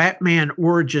divergent Batman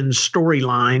origin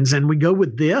storylines, and we go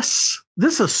with this.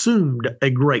 This assumed a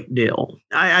great deal.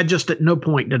 I just at no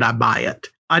point did I buy it.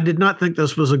 I did not think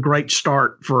this was a great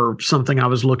start for something I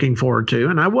was looking forward to,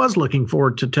 and I was looking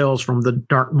forward to Tales from the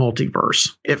Dark Multiverse.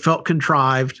 It felt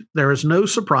contrived. There is no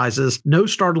surprises, no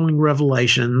startling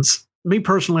revelations. Me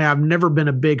personally, I've never been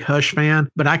a big Hush fan,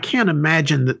 but I can't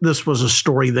imagine that this was a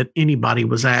story that anybody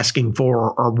was asking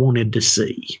for or wanted to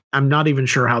see. I'm not even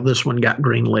sure how this one got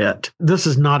greenlit. This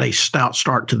is not a stout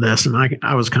start to this, and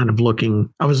I was kind of looking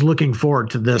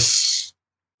forward to this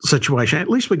situation. At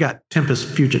least we got Tempest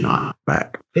Fuginaut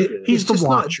back. He's the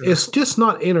Watcher. It's just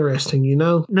not interesting, you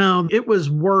know? No, it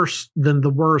was worse than the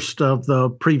worst of the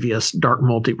previous Dark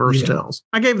Multiverse tales.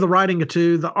 I gave the writing a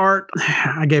 2. The art,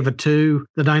 I gave a 2.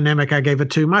 The dynamic, I gave a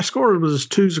 2. My score was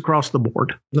 2s across the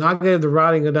board. No, I gave the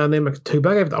writing a dynamic a 2,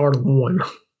 but I gave the art a 1.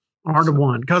 Art a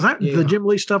 1. Because the Jim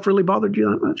Lee stuff really bothered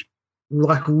you that much?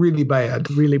 Like really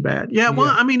bad. Really bad. Yeah,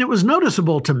 well, I mean, it was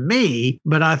noticeable to me,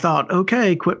 but I thought,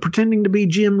 okay, quit pretending to be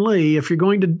Jim Lee. If you're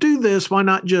going to do this, why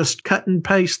not just cut and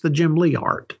paste the Jim Lee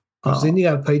art? Because then you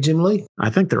got to pay Jim Lee. I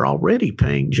think they're already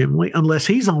paying Jim Lee, unless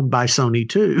he's owned by Sony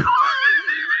too.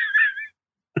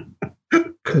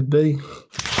 Could be.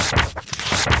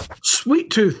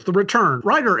 Sweet Tooth, The Return.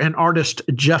 Writer and artist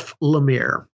Jeff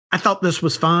Lemire. I thought this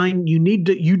was fine. You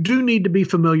do need to be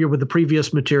familiar with the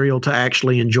previous material to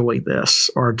actually enjoy this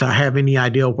or to have any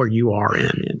idea where you are in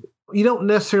it. You don't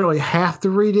necessarily have to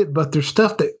read it, but there's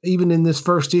stuff that even in this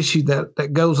first issue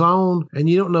that goes on and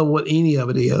you don't know what any of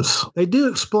it is. They do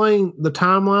explain the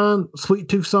timeline, Sweet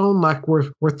Tooth's on, like we're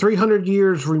 300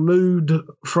 years removed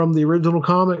from the original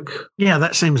comic. Yeah,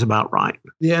 that seems about right.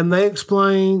 Yeah, and they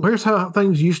explain, here's how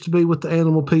things used to be with the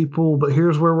animal people, but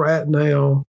here's where we're at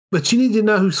now. But you need to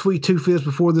know who Sweet Tooth is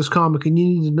before this comic, and you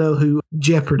need to know who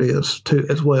Jeopard is too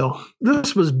as well.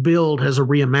 This was billed as a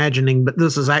reimagining, but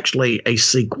this is actually a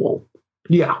sequel.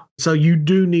 Yeah. So you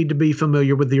do need to be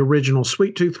familiar with the original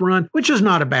Sweet Tooth run, which is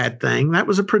not a bad thing. That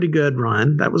was a pretty good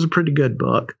run. That was a pretty good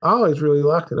book. I always really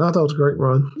liked it. I thought it was a great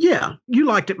run. Yeah. You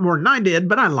liked it more than I did,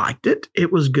 but I liked it.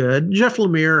 It was good. Jeff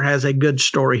Lemire has a good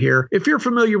story here. If you're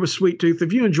familiar with Sweet Tooth,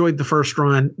 if you enjoyed the first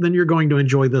run, then you're going to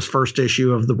enjoy this first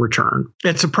issue of The Return.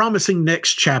 It's a promising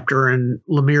next chapter in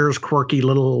Lemire's quirky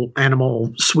little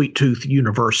animal Sweet Tooth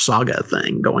universe saga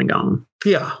thing going on.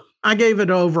 Yeah. I gave it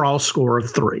an overall score of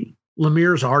 3.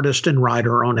 Lemire's artist and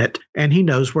writer on it, and he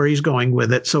knows where he's going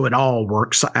with it, so it all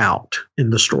works out in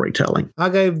the storytelling. I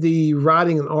gave the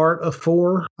writing and art a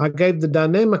 4. I gave the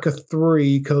dynamic a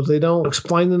 3 because they don't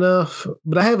explain enough,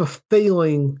 but I have a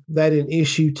feeling that in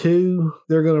issue 2,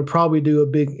 they're going to probably do a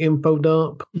big info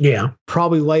dump. Yeah.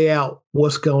 Probably lay out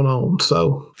what's going on,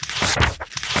 so...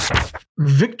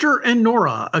 Victor and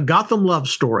Nora, a Gotham love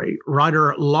story.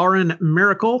 Writer Lauren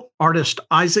Miracle, artist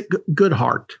Isaac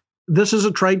Goodhart. This is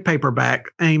a trade paperback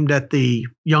aimed at the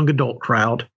young adult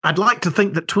crowd. I'd like to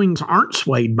think that tweens aren't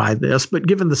swayed by this, but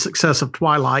given the success of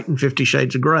Twilight and 50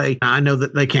 Shades of Grey, I know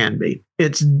that they can be.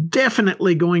 It's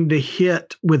definitely going to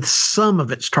hit with some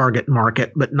of its target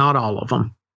market, but not all of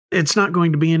them. It's not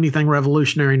going to be anything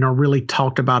revolutionary nor really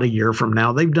talked about a year from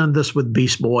now. They've done this with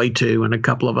Beast Boy, too, and a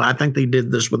couple of, I think they did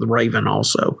this with Raven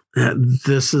also.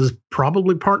 This is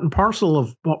probably part and parcel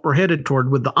of what we're headed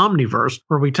toward with the Omniverse,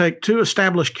 where we take two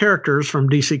established characters from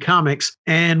DC Comics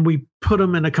and we put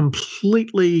them in a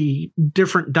completely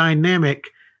different dynamic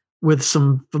with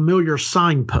some familiar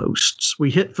signposts. We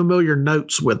hit familiar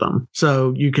notes with them.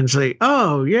 So you can say,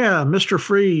 oh, yeah, Mr.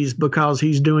 Freeze, because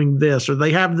he's doing this, or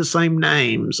they have the same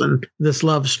names and this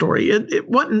love story. It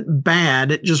wasn't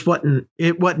bad. It just wasn't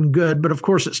good. But of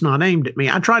course, it's not aimed at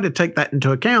me. I try to take that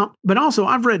into account. But also,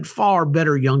 I've read far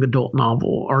better young adult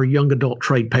novel or young adult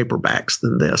trade paperbacks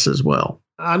than this as well.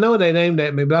 I know they named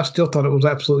at me, but I still thought it was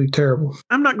absolutely terrible.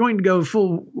 I'm not going to go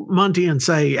full Monty and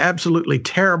say absolutely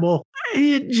terrible.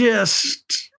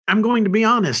 I'm going to be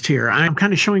honest here. I'm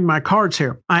kind of showing my cards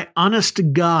here. I, honest to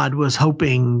God, was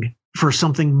hoping for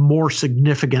something more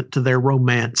significant to their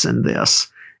romance in this,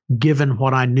 given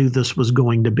what I knew this was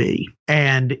going to be.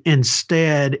 And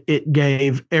instead, it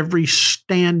gave every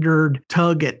standard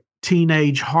tug at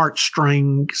teenage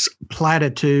heartstrings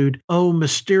platitude. Oh,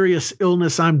 mysterious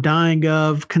illness I'm dying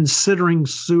of, considering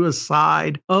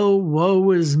suicide. Oh, woe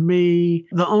is me,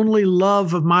 the only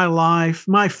love of my life.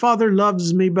 My father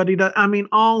loves me, but he does. I mean,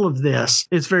 all of this,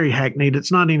 it's very hackneyed.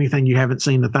 It's not anything you haven't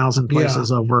seen 1,000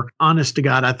 places over. Honest to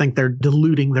God, I think they're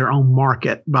diluting their own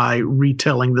market by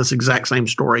retelling this exact same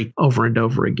story over and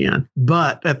over again.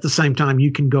 But at the same time,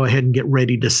 you can go ahead and get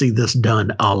ready to see this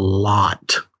done a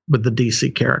lot with the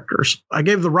DC characters. I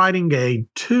gave the writing a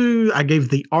 2. I gave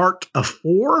the art a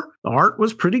 4. The art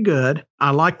was pretty good.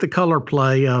 I like the color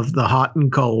play of the hot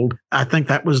and cold. I think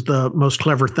that was the most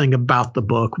clever thing about the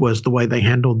book, was the way they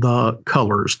handled the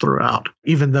colors throughout.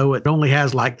 Even though it only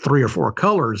has like 3 or 4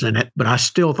 colors in it, but I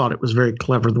still thought it was very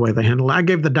clever the way they handled it. I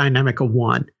gave the dynamic a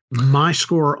 1. My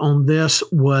score on this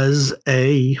was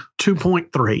a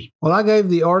 2.3. Well, I gave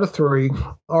the art a 3.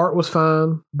 Art was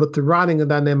fine, but the writing and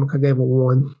dynamic, I gave a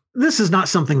 1. This is not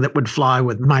something that would fly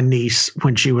with my niece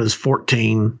when she was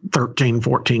 13,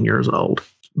 14 years old.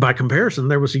 By comparison,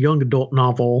 there was a young adult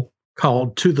novel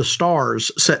called To the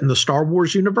Stars, set in the Star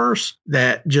Wars universe,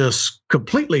 that just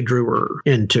completely drew her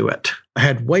into it. I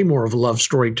had way more of a love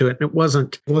story to it. And it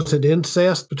wasn't... Was it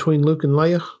incest between Luke and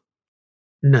Leia?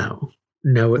 No,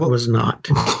 it was not.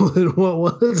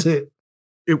 What was it?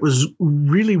 It was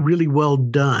really, really well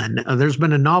done. There's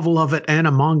been a novel of it and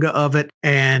a manga of it,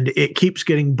 and it keeps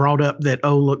getting brought up that,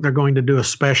 oh, look, they're going to do a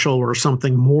special or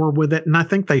something more with it, and I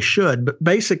think they should. But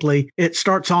basically, it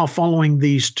starts off following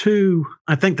these two,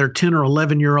 I think they're 10 or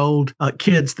 11-year-old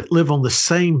kids that live on the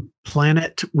same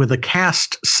planet with a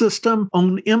caste system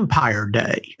on Empire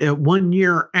Day. 1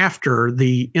 year after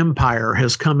the Empire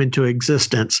has come into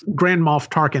existence, Grand Moff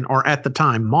Tarkin, or at the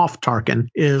time, Moff Tarkin,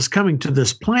 is coming to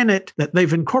this planet that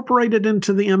they've incorporated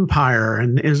into the Empire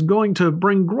and is going to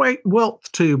bring great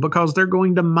wealth to, because they're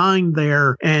going to mine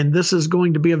there. And this is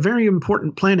going to be a very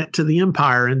important planet to the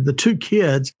Empire. And the two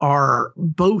kids are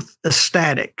both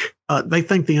ecstatic. They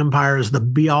think the Empire is the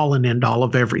be-all and end-all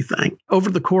of everything. Over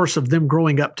the course of them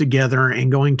growing up together and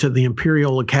going to the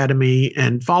Imperial Academy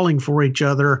and falling for each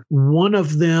other, one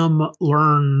of them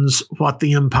learns what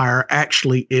the Empire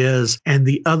actually is, and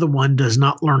the other one does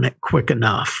not learn it quick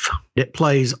enough. It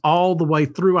plays all the way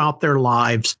throughout their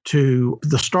lives to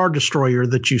the Star Destroyer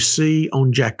that you see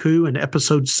on Jakku in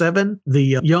Episode 7.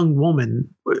 The young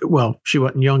woman, well, she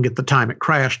wasn't young at the time it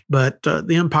crashed, but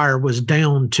the Empire was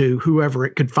down to whoever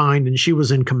it could find, and she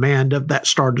was in command of that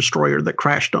Star Destroyer that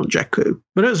crashed on Jakku.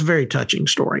 But it was a very touching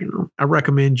story. I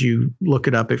recommend you look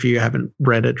it up if you haven't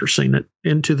read it or seen it.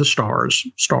 Into the Stars,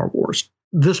 Star Wars.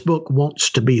 This book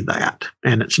wants to be that,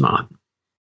 and it's not.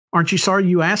 Aren't you sorry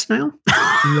you asked now?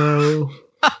 No.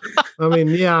 I mean,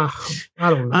 yeah, I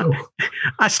don't know.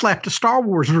 I slapped a Star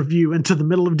Wars review into the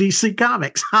middle of DC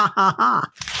Comics. Ha, ha,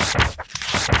 ha.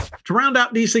 To round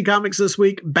out DC Comics this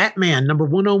week, Batman number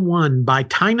 101 by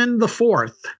Tynan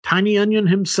IV, Tiny Onion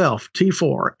himself,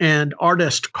 T4, and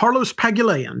artist Carlos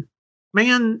Pagulayan.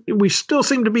 Man, we still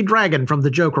seem to be dragging from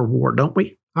the Joker War, don't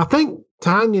we? I think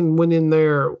Tynion went in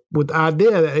there with the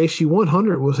idea that issue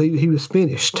 100 was he was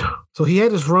finished. So he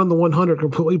had us run the 100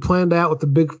 completely planned out with the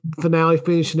big finale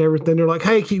finish and everything. They're like,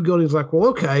 hey, keep going. He's like, well,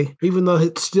 okay. Even though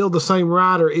it's still the same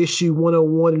writer, issue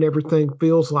 101 and everything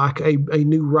feels like a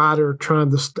new writer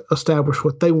trying to establish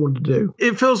what they wanted to do.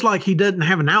 It feels like he didn't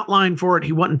have an outline for it.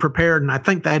 He wasn't prepared, and I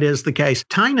think that is the case.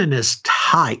 Tynion is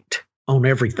tight on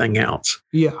everything else.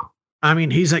 Yeah. I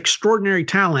mean, he's extraordinary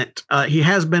talent. He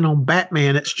has been on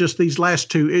Batman. It's just these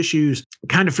last 2 issues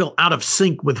kind of feel out of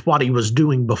sync with what he was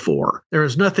doing before. There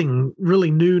is nothing really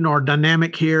new nor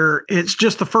dynamic here. It's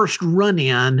just the first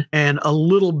run-in and a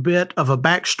little bit of a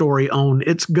backstory on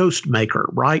it's Ghostmaker,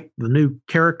 right? The new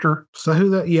character. So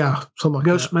who that? Yeah, something like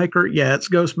Ghostmaker. that. Yeah, it's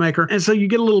Ghostmaker. And so you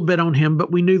get a little bit on him,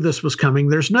 but we knew this was coming.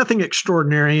 There's nothing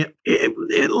extraordinary.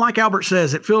 Like Albert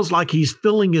says, it feels like he's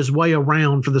feeling his way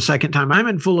around for the second time. I'm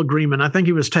in full agreement. I think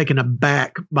he was taken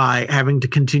aback by having to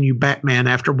continue Batman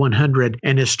after 100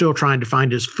 and is still trying to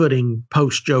find his footing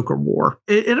post-Joker War.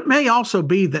 It may also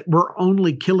be that we're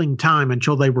only killing time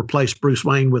until they replace Bruce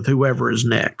Wayne with whoever is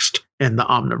next in the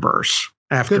Omniverse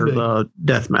after the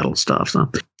death metal stuff.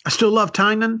 So I still love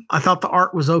Tynion. I thought the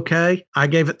art was okay. I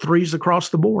gave it 3s across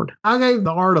the board. I gave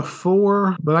the art a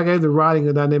 4, but I gave the writing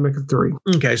a dynamic a 3.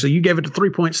 Okay, so you gave it a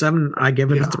 3.7. I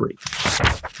gave it a 3.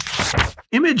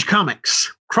 Image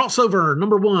Comics. Crossover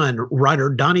number 1, writer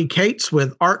Donny Cates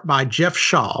with art by Jeff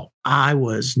Shaw. I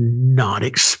was not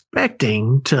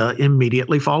expecting to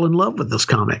immediately fall in love with this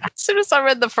comic. As soon as I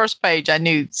read the first page, I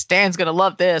knew Stan's going to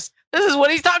love this. This is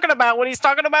what he's talking about when he's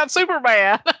talking about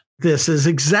Superman. This is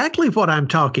exactly what I'm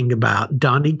talking about.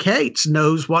 Donny Cates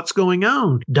knows what's going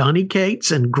on. Donny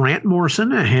Cates and Grant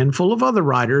Morrison, a handful of other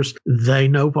writers, they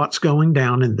know what's going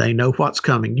down and they know what's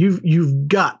coming. You've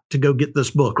got to go get this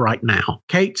book right now.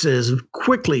 Cates is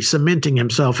quickly cementing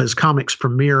himself as comics'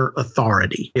 premier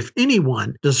authority. If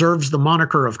anyone deserves the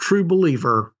moniker of true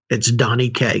believer, it's Donny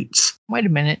Cates. Wait a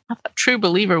minute. I thought True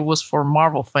Believer was for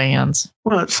Marvel fans.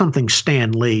 Well, it's something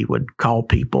Stan Lee would call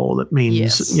people. That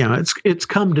means, yes. It's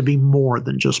come to be more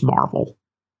than just Marvel.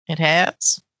 It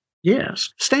has?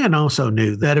 Yes. Stan also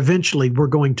knew that eventually we're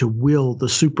going to will the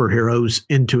superheroes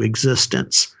into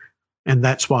existence. And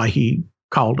that's why he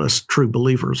called us true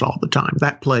believers all the time.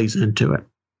 That plays into it.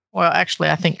 Well, actually,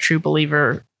 I think True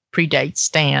Believer predates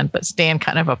Stan, but Stan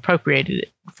kind of appropriated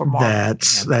it for Marvel.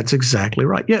 That's exactly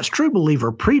right. Yes, True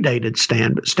Believer predated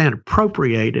Stan, but Stan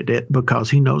appropriated it because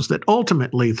he knows that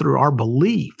ultimately through our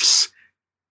beliefs,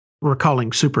 we're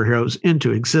calling superheroes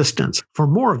into existence. For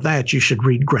more of that, you should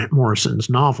read Grant Morrison's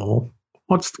novel.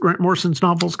 What's Grant Morrison's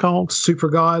novels called? Super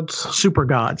Gods. Super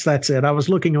Gods. That's it. I was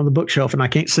looking on the bookshelf and I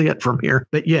can't see it from here.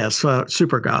 But yes,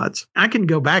 Super Gods. I can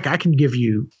go back. I can give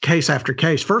you case after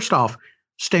case. First off,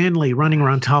 Stan Lee running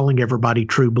around calling everybody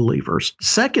true believers.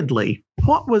 Secondly,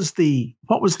 what was the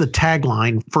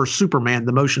tagline for Superman,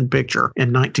 the motion picture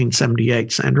in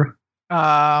 1978, Sandra?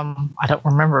 I don't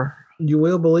remember. You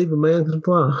will believe a man can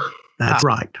fly. That's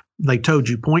right. They told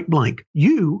you point blank,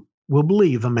 you will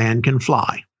believe a man can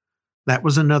fly. That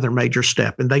was another major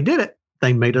step, and they did it.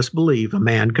 They made us believe a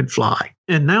man could fly.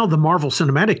 And now the Marvel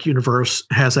Cinematic Universe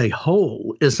as a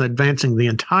whole is advancing the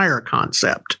entire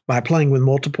concept by playing with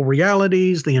multiple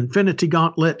realities, the Infinity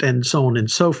Gauntlet, and so on and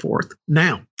so forth.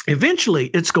 Now, eventually,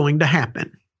 it's going to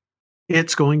happen.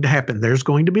 It's going to happen. There's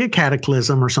going to be a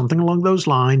cataclysm or something along those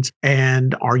lines,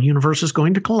 and our universe is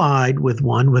going to collide with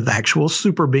one with actual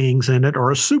super beings in it, or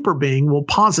a super being will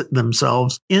posit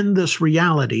themselves in this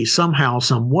reality somehow,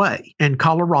 some way. And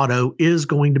Colorado is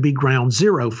going to be ground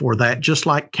zero for that, just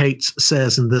like Cates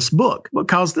says in this book,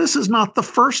 because this is not the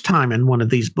first time in one of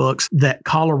these books that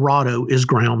Colorado is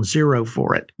ground zero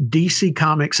for it. DC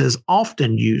Comics has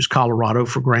often used Colorado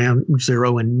for ground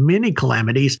zero in many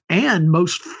calamities, and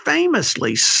most famously,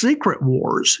 Secret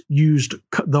Wars used,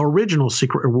 the original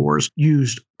Secret Wars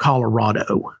used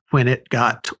Colorado when it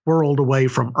got whirled away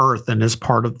from Earth and is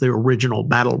part of the original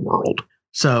battle world.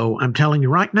 So I'm telling you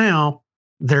right now,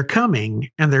 they're coming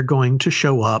and they're going to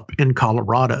show up in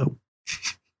Colorado.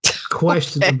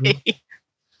 Questionable.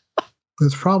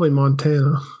 It's probably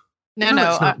Montana. No,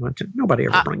 it's not Montana. Nobody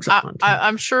ever brings up Montana.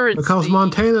 I'm sure it's because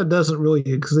Montana doesn't really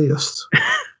exist.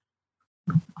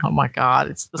 Oh my God!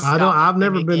 It's the. I've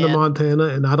never been to Montana,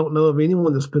 and I don't know of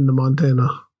anyone that's been to Montana.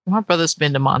 My brother's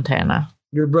been to Montana.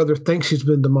 Your brother thinks he's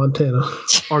been to Montana,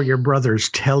 or your brother's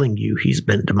telling you he's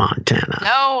been to Montana.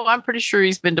 No, I'm pretty sure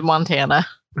he's been to Montana.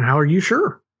 How are you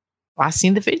sure? I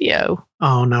seen the video.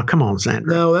 Oh no! Come on,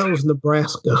 Sandra. No, that was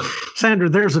Nebraska. Sandra,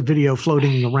 there's a video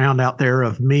floating around out there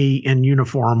of me in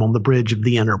uniform on the bridge of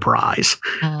the Enterprise.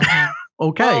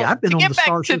 Okay, well, I've been on the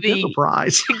Starship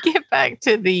Enterprise. To get back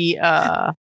to the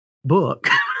book.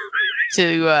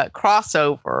 To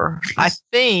crossover. I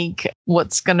think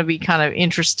what's going to be kind of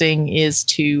interesting is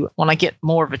to, when I get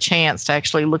more of a chance to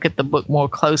actually look at the book more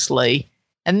closely.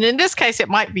 And in this case, it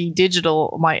might be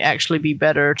digital, might actually be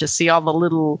better to see all the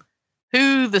little,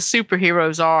 who the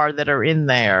superheroes are that are in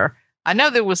there. I know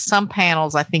there was some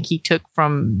panels I think he took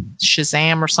from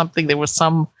Shazam or something. There was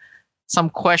some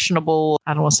questionable,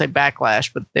 I don't want to say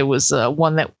backlash, but there was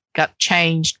one that got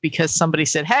changed because somebody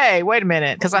said, hey, wait a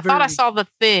minute, because I thought I saw the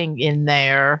Thing in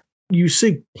there. You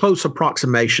see close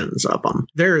approximations of them.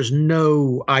 There is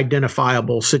no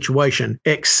identifiable situation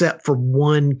except for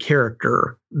one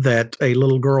character that a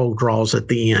little girl draws at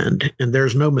the end. And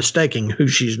there's no mistaking who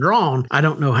she's drawn. I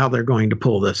don't know how they're going to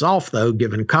pull this off, though,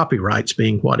 given copyrights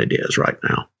being what it is right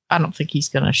now. I don't think he's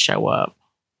going to show up.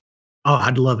 Oh,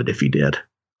 I'd love it if he did.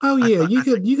 Oh yeah, you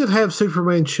could have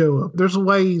Superman show up. There's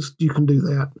ways you can do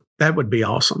that. That would be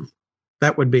awesome.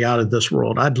 That would be out of this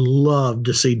world. I'd love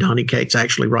to see Donny Cates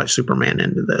actually write Superman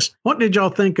into this. What did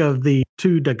y'all think of the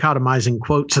two dichotomizing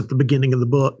quotes at the beginning of the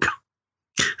book?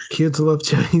 Kids love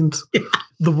chains. Yeah.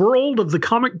 The world of the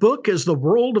comic book is the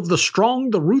world of the strong,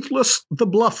 the ruthless, the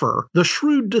bluffer, the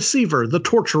shrewd deceiver, the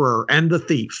torturer, and the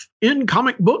thief. In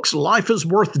comic books, life is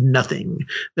worth nothing.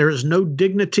 There is no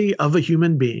dignity of a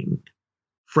human being.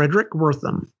 Frederick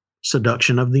Wortham,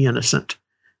 Seduction of the Innocent.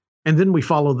 And then we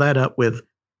follow that up with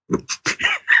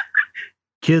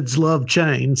Kids Love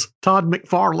Chains, Todd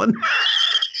McFarlane.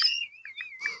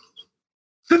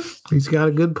 He's got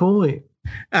a good point.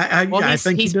 I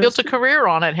think he's built a career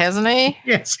on it, hasn't he?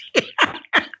 Yes.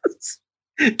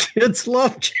 Kids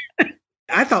Love Chains.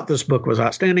 I thought this book was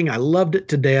outstanding. I loved it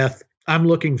to death. I'm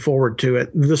looking forward to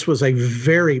it. This was a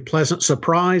very pleasant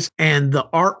surprise, and the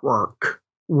artwork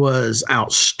was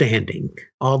outstanding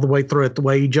all the way through it. The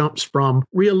way he jumps from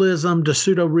realism to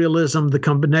pseudo-realism, the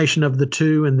combination of the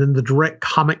two, and then the direct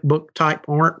comic book type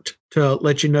art to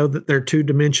let you know that they're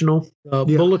two-dimensional. The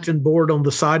bulletin board on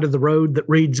the side of the road that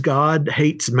reads God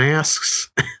hates masks.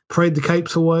 Pray the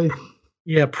capes away.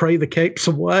 Yeah, pray the capes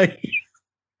away.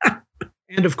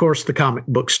 And, of course, the comic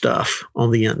book stuff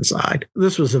on the inside.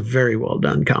 This was a very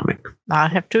well-done comic. I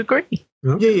have to agree.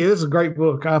 Okay. Yeah, it's a great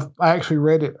book. I actually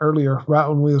read it earlier, right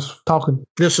when we was talking.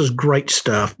 This is great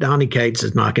stuff. Donny Cates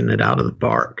is knocking it out of the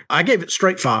park. I gave it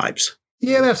straight 5s.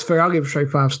 Yeah, that's fair. I'll give it straight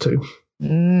 5s, too.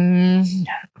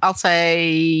 I'll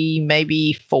say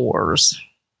maybe 4s.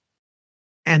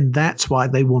 And that's why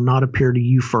they will not appear to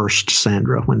you first,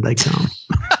 Sandra, when they come.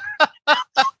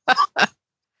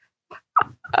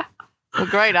 Well,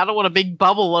 great. I don't want a big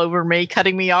bubble over me,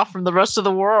 cutting me off from the rest of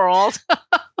the world.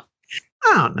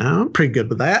 I don't know. I'm pretty good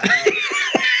with that.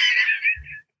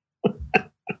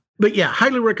 But yeah,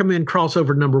 highly recommend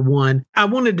crossover number 1. I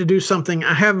wanted to do something.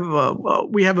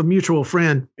 We have a mutual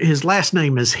friend. His last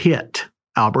name is Hitt,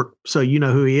 Albert. So you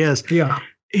know who he is. Yeah.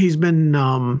 He's been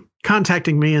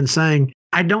contacting me and saying,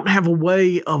 I don't have a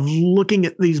way of looking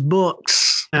at these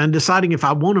books and deciding if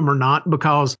I want them or not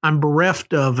because I'm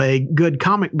bereft of a good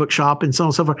comic book shop and so on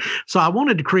and so forth. So I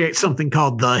wanted to create something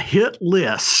called the Hit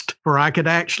List where I could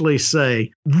actually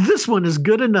say, this one is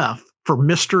good enough for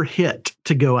Mr. Hit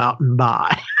to go out and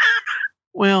buy.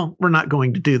 Well, we're not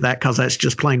going to do that because that's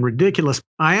just plain ridiculous.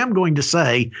 I am going to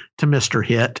say to Mr.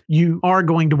 Hit, you are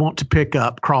going to want to pick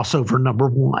up crossover number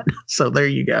 1. So there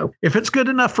you go. If it's good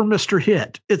enough for Mr.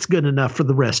 Hit, it's good enough for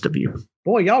the rest of you.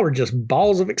 Boy, y'all are just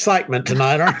balls of excitement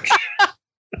tonight, aren't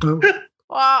you?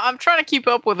 Well, I'm trying to keep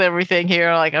up with everything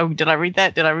here. Like, oh, did I read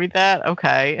that? Did I read that?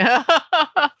 Okay.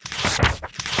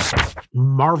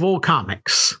 Marvel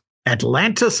Comics.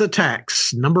 Atlantis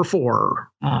Attacks, number 4.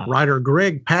 Writer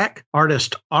Greg Pak,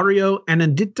 artist Ario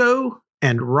Anindito,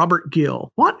 and Robert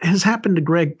Gill. What has happened to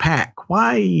Greg Pak?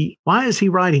 Why is he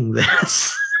writing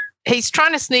this? He's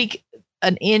trying to sneak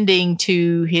an ending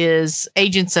to his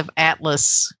Agents of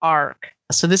Atlas arc.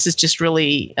 So this is just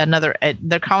really another,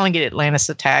 they're calling it Atlantis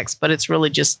Attacks, but it's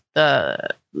really just the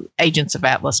Agents of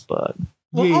Atlas book.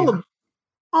 Well, Yeah.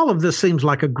 all of this seems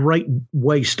like a great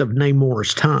waste of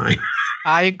Namor's time.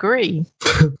 I agree.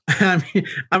 I mean,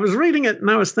 I was reading it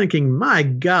and I was thinking, my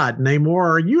God,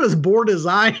 Namor, are you as bored as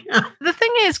I am? The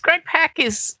thing is, Greg Pak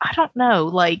is, I don't know,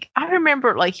 like, I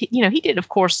remember, like, he did, of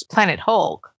course, Planet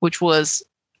Hulk, which was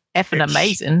effing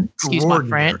amazing. Excuse my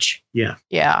French. Yeah.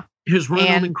 Yeah. His run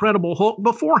on Incredible Hulk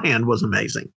beforehand was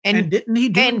amazing. And didn't he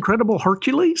do Incredible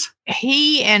Hercules?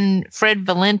 He and Fred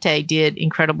Valente did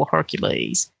Incredible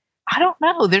Hercules. I don't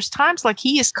know. There's times like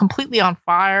he is completely on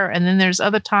fire, and then there's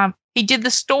other times. He did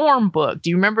the Storm book. Do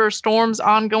you remember Storm's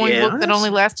ongoing book that only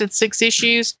lasted 6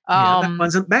 issues? Yeah, that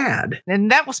wasn't bad.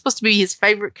 And that was supposed to be his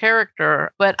favorite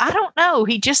character. But I don't know.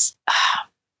 He just,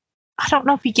 I don't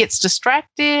know if he gets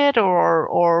distracted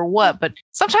or what, but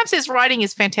sometimes his writing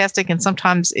is fantastic and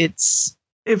sometimes it's...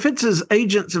 If it's his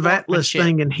Agents of Atlas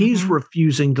thing and he's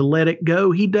refusing to let it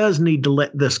go, he does need to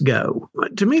let this go.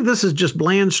 To me, this is just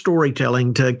bland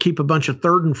storytelling to keep a bunch of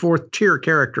third and fourth tier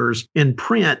characters in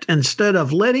print instead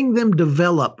of letting them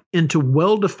develop into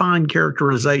well-defined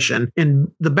characterization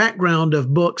in the background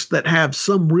of books that have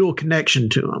some real connection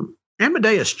to them.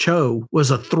 Amadeus Cho was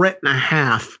a threat and a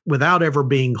half without ever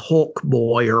being Hulk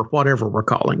Boy or whatever we're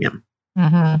calling him.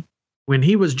 Mm-hmm. When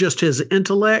he was just his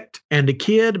intellect and a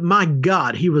kid, my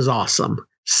God, he was awesome.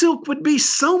 Silk would be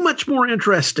so much more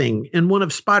interesting in one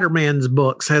of Spider-Man's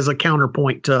books as a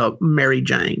counterpoint to Mary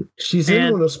Jane. She's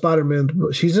in one of Spider-Man's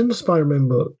books. She's in the Spider-Man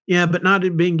book. Yeah, but not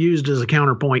being used as a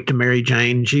counterpoint to Mary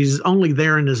Jane. She's only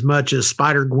there in as much as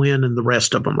Spider-Gwen and the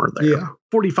rest of them are there. Yeah.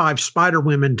 45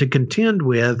 Spider-Women to contend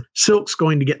with. Silk's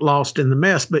going to get lost in the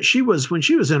mess, but when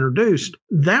she was introduced,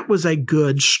 that was a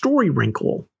good story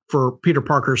wrinkle for Peter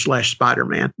Parker /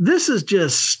 Spider-Man. This is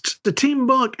just a team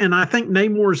book, and I think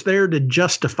Namor's there to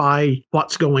justify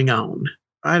what's going on.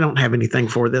 I don't have anything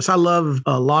for this. I love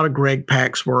a lot of Greg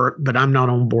Pak's work, but I'm not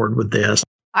on board with this.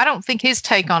 I don't think his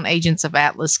take on Agents of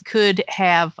Atlas could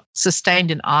have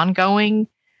sustained an ongoing,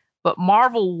 but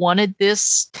Marvel wanted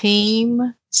this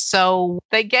team. So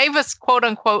they gave us, quote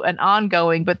unquote, an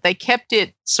ongoing, but they kept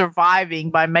it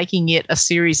surviving by making it a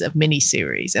series of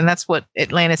miniseries. And that's what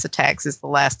Atlantis Attacks is, the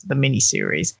last of the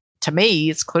miniseries. To me,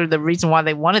 it's clear the reason why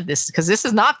they wanted this, because this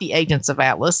is not the Agents of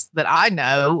Atlas that I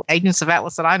know. Agents of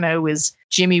Atlas that I know is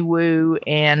Jimmy Woo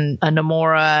and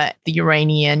Namora, the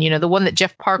Uranian, the one that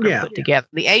Jeff Parker put together.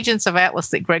 The Agents of Atlas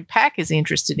that Greg Pak is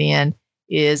interested in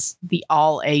is the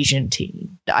all-Asian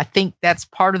team. I think that's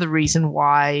part of the reason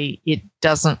why it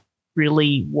doesn't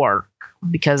really work,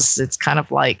 because it's kind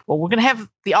of like, well, we're going to have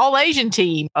the all-Asian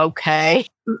team. Okay.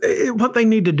 What they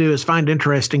need to do is find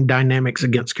interesting dynamics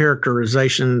against characters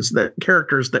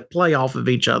that play off of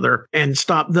each other and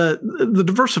stop. The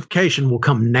diversification will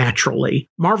come naturally.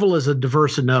 Marvel is a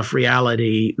diverse enough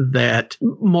reality that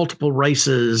multiple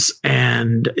races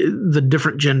and the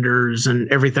different genders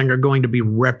and everything are going to be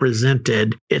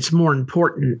represented. It's more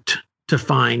important to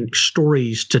find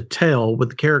stories to tell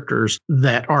with characters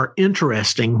that are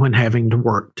interesting when having to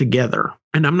work together.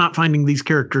 And I'm not finding these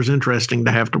characters interesting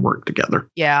to have to work together.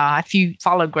 Yeah, if you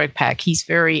follow Greg Pak, he's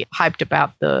very hyped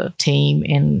about the team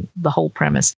and the whole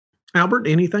premise. Albert,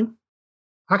 anything?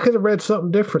 I could have read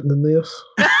something different than this.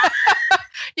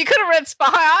 You could have read Spy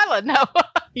Island. No,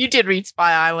 you did read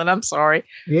Spy Island. I'm sorry.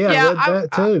 Yeah, I read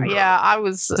that too. I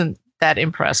wasn't that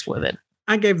impressed with it.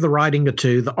 I gave the writing a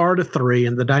 2, the art a 3,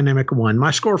 and the dynamic a 1.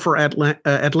 My score for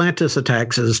Atlantis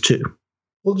Attacks is 2.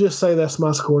 We'll just say that's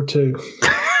my score too.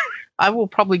 I will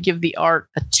probably give the art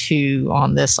a 2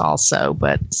 on this also.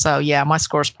 But so, yeah, my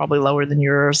score is probably lower than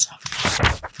yours.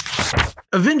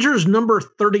 Avengers number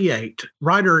 38,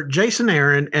 writer Jason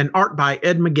Aaron and art by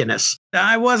Ed McGuinness.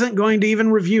 I wasn't going to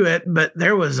even review it, but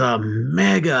there was a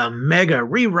mega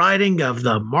rewriting of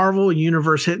the Marvel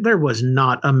Universe. There was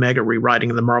not a mega rewriting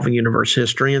of the Marvel Universe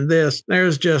history in this.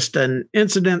 There's just an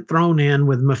incident thrown in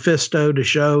with Mephisto to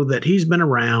show that he's been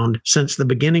around since the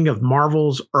beginning of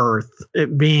Marvel's Earth,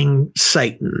 it being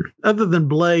Satan. Other than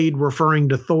Blade referring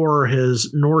to Thor,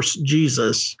 his Norse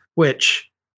Jesus,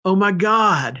 which, oh my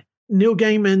God, Neil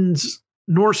Gaiman's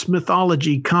Norse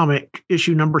mythology comic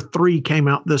issue number 3 came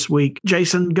out this week.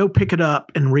 Jason, go pick it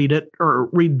up and read it, or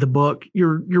read the book.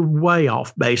 You're way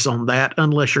off base on that,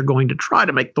 unless you're going to try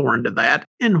to make Thor into that.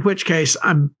 In which case,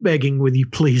 I'm begging with you,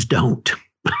 please don't.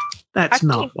 That's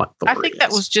not what Thor is. I think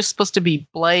that was just supposed to be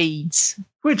Blade's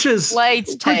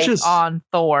take on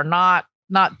Thor, not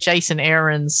Jason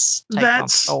Aaron's take on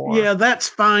Thor. Yeah, that's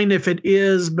fine if it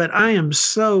is, but I am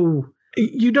so...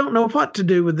 You don't know what to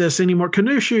do with this anymore.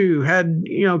 Kanshu had,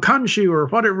 Khonshu or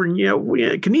whatever,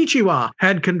 Konnichiwa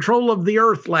had control of the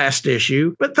Earth last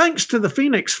issue. But thanks to the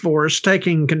Phoenix Force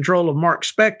taking control of Mark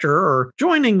Spector or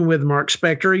joining with Mark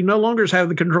Spector, he no longer has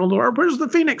the control of the Earth. Where's the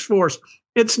Phoenix Force?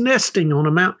 It's nesting on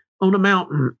a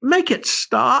mountain. Make it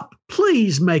stop.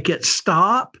 Please make it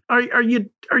stop. Are you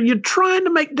trying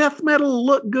to make death metal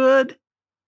look good?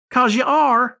 'Cause you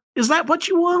are. Is that what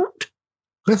you want?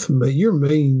 You're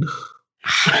mean.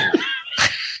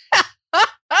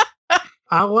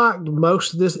 I liked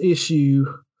most of this issue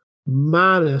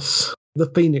minus the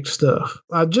Phoenix stuff.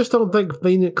 I just don't think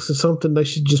Phoenix is something they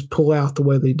should just pull out the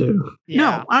way they do.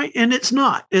 Yeah. No, and it's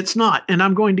not. It's not. And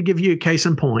I'm going to give you a case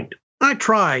in point. I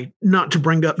try not to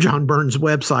bring up John Byrne's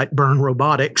website, Byrne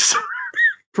Robotics,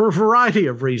 for a variety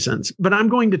of reasons. But I'm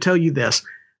going to tell you this.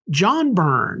 John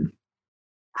Byrne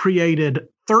created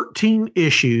 13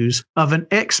 issues of an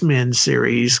X-Men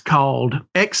series called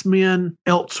X-Men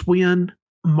Elsewhere.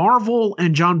 Marvel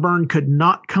and John Byrne could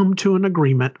not come to an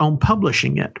agreement on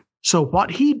publishing it. So what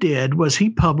he did was he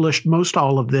published most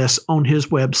all of this on his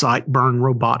website, Byrne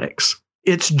Robotics.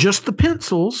 It's just the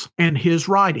pencils and his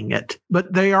writing it,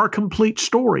 but they are complete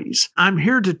stories. I'm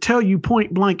here to tell you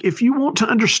point blank, if you want to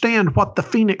understand what the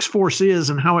Phoenix Force is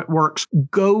and how it works,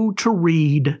 go to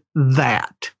read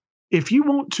that. If you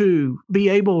want to be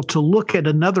able to look at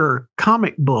another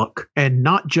comic book and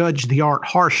not judge the art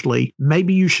harshly,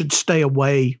 maybe you should stay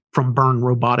away from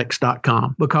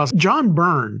ByrneRobotics.com, because John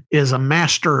Byrne is a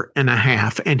master and a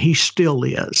half, and he still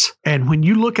is. And when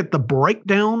you look at the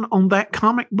breakdown on that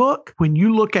comic book, when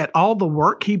you look at all the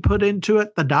work he put into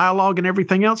it, the dialogue and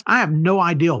everything else, I have no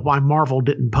idea why Marvel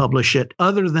didn't publish it,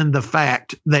 other than the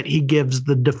fact that he gives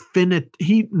the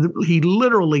he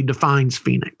literally defines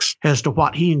Phoenix as to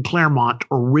what he and Claremont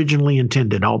originally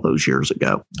intended all those years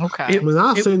ago. Okay.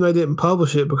 I assume they didn't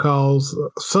publish it because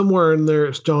somewhere in there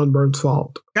it's John Byrne's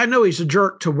fault. I know he's a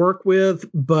jerk to work with,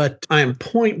 but I am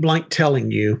point blank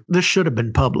telling you, this should have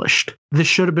been published. This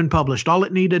should have been published. All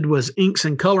it needed was inks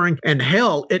and coloring, and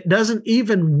hell, it doesn't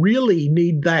even really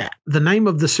need that. The name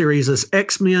of the series is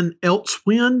X-Men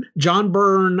Elsewhere. John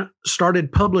Byrne started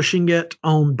publishing it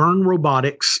on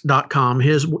ByrneRobotics.com,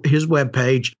 his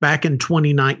webpage, back in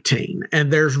 2019.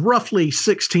 And there's roughly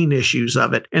 16 issues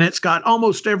of it. And it's got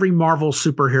almost every Marvel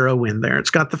superhero in there.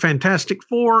 It's got the Fantastic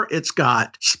Four. It's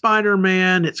got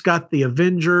Spider-Man. It's got the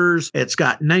Avengers. It's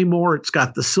got Namor. It's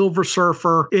got the Silver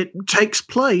Surfer. It takes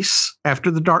place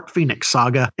after the Dark Phoenix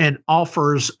saga and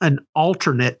offers an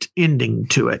alternate ending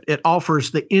to it. It offers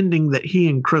the ending that he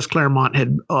and Chris Claremont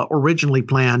had originally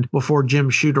planned before Jim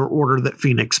Shooter ordered that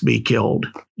Phoenix be killed.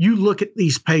 You look at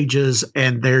these pages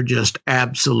and they're just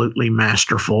absolutely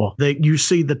masterful. You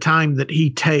see the time that he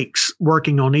takes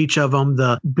working on each of them,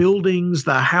 the buildings,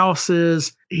 the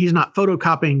houses. He's not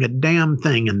photocopying a damn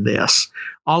thing in this.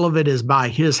 All of it is by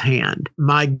his hand.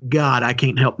 My God, I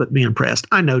can't help but be impressed.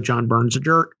 I know John Byrne's a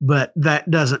jerk, but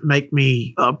that doesn't make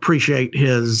me appreciate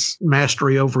his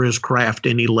mastery over his craft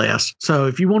any less. So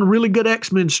if you want a really good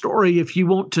X-Men story, if you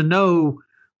want to know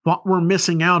what we're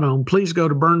missing out on, please go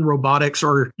to Byrne Robotics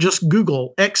or just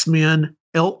Google X-Men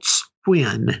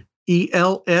Elsewhere,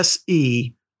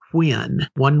 E-L-S-E, when,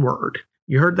 one word.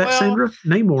 You heard that, Sandra?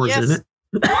 Namor's yes. in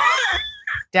it.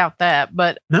 Doubt that,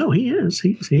 but no, he is.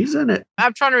 He's in it.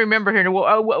 I'm trying to remember here.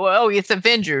 Oh, it's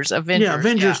Avengers. Yeah,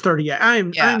 Avengers 30. Yeah,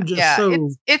 I'm just so.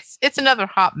 It's another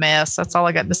hot mess. That's all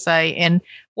I got to say. And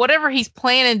whatever he's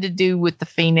planning to do with the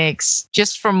Phoenix,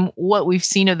 just from what we've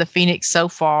seen of the Phoenix so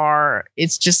far,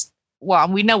 it's just. Well,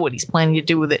 we know what he's planning to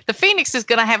do with it. The Phoenix is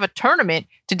going to have a tournament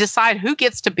to decide who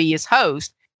gets to be his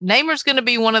host. Namor's going to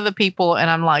be one of the people, and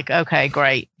I'm like, okay,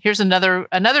 great. Here's another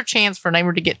chance for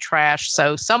Namor to get trashed.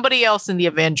 So somebody else in the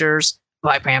Avengers,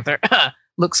 Black Panther,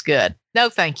 looks good. No,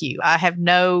 thank you. I have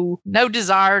no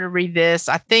desire to read this.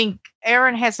 I think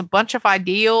Aaron has a bunch of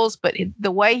ideals, but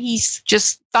the way he's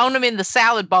just thrown them in the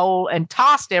salad bowl and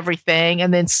tossed everything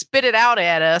and then spit it out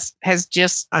at us has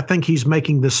just... I think he's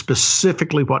making this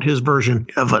specifically what his version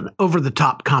of an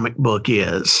over-the-top comic book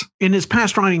is. In his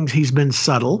past writings, he's been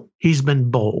subtle. He's been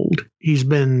bold. He's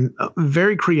been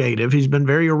very creative. He's been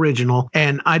very original.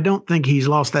 And I don't think he's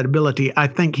lost that ability. I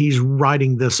think he's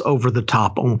writing this over the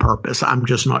top on purpose. I'm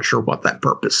just not sure what that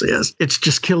purpose is. It's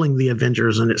just killing the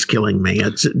Avengers and it's killing me.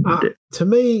 To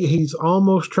me, he's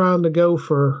almost trying to go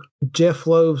for Jeff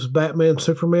Loeb's Batman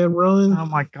Superman run. Oh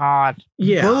my God.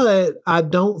 Yeah. But I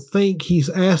don't think he's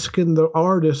asking the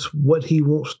artist what he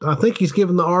wants. I think he's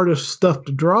giving the artist stuff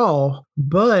to draw.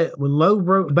 But when Loeb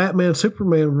wrote Batman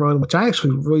Superman run, which I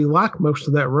actually really like most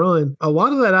of that run, a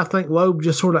lot of that I think Loeb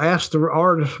just sort of asked the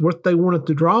artist what they wanted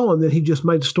to draw, and then he just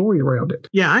made a story around it.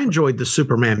 Yeah, I enjoyed the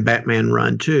Superman Batman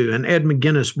run too. And Ed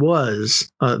McGuinness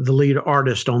was the lead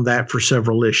artist on that for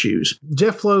several issues.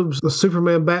 Jeff Loeb's The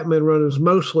Superman Batman run is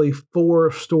mostly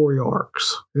 4 story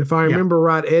arcs. If I remember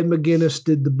right, Ed McGuinness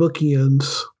did the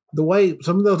bookends. The way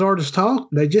some of those artists talk,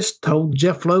 they just told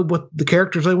Jeff Loeb what the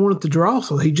characters they wanted to draw,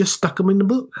 so he just stuck them in the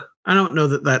book. I don't know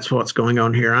that that's what's going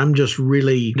on here. I'm just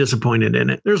really disappointed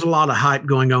in it. There's a lot of hype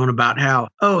going on about how,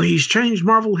 he's changed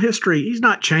Marvel history. He's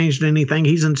not changed anything.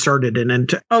 He's inserted it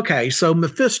into... Okay, so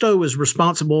Mephisto is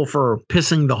responsible for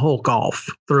pissing the Hulk off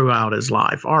throughout his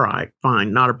life. All right,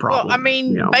 fine, not a problem. Well, I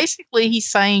mean, basically he's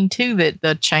saying, too, that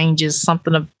the change is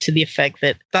something to the effect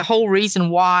that the whole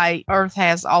reason why Earth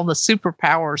has all the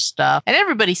superpower stuff, and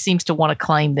everybody seems to want to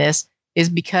claim this, is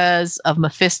because of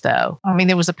Mephisto. I mean,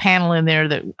 there was a panel in there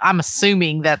that I'm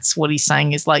assuming that's what he's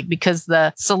saying is like because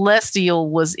the Celestial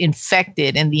was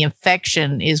infected and the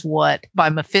infection is what by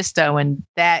Mephisto, and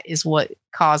that is what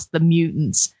caused the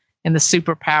mutants and the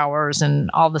superpowers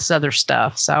and all this other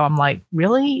stuff. So I'm like,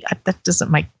 really? That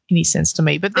doesn't make any sense to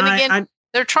me. But then again,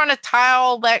 they're trying to tie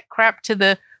all that crap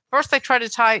to first they try to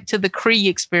tie it to the Kree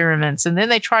experiments, and then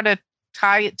they try to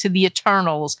tie it to the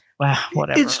Eternals. Well,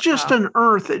 whatever. It's just an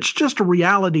Earth. It's just a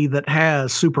reality that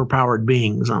has superpowered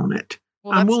beings on it.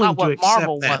 Well, I'm willing to accept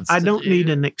Marvel that. I don't need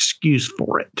an excuse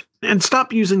for it. And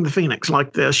stop using the Phoenix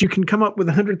like this. You can come up with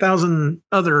 100,000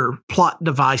 other plot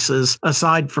devices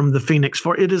aside from the Phoenix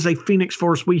Force. It is a Phoenix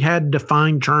Force. We had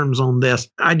defined terms on this.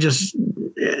 I just,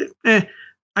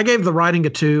 I gave the writing a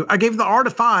 2. I gave the art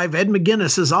a 5. Ed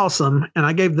McGuinness is awesome. And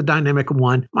I gave the dynamic a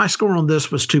 1. My score on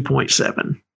this was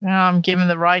 2.7. I'm giving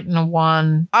the writing a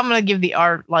 1. I'm going to give the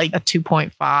art like a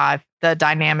 2.5. The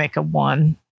dynamic a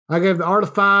 1. I gave the art a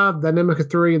 5, dynamic a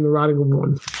 3, and the writing a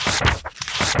 1.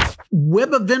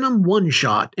 Web of Venom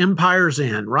one-shot, Empire's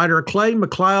End. Writer Clay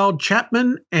McLeod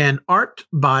Chapman and art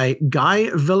by Guy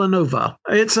Villanova.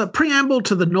 It's a preamble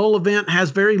to the Null event,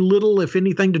 has very little, if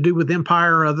anything, to do with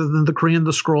Empire other than the Kree and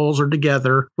the Skrulls are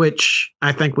together, which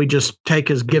I think we just take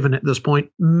as given at this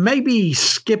point. Maybe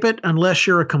skip it unless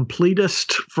you're a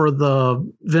completist for the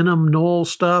Venom Null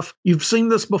stuff. You've seen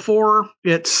this before.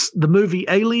 It's the movie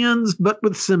Aliens, but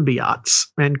with symbiotes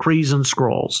and Krees and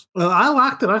Skrulls. I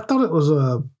liked it. I thought it was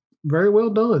very well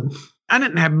done. I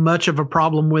didn't have much of a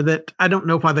problem with it. I don't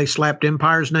know why they slapped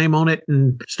Empire's name on it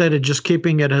instead of just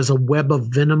keeping it as a Web of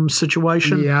Venom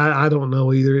situation. Yeah, I don't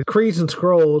know either. Krees and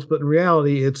Skrulls, but in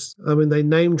reality, they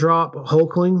name drop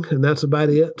Hulkling, and that's about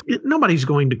it. Nobody's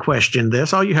going to question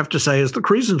this. All you have to say is the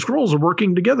Krees and Skrulls are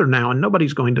working together now, and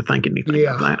nobody's going to think anything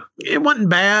of that. It wasn't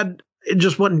bad. It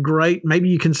just wasn't great. Maybe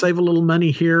you can save a little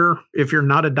money here if you're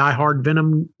not a diehard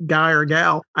Venom guy or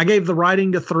gal. I gave the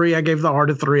writing a 3. I gave the art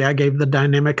a 3. I gave the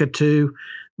dynamic a 2.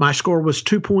 My score was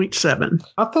 2.7.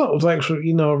 I thought it was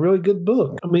actually, a really good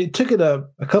book. I mean, it took it a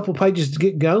couple pages to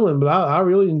get going, but I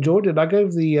really enjoyed it. I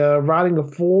gave the writing a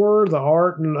 4, the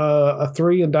art and a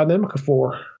 3, and dynamic a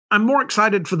 4. I'm more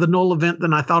excited for the Null event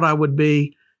than I thought I would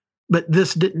be, but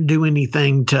this didn't do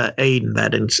anything to aid in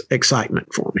that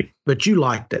excitement for me. But you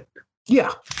liked it.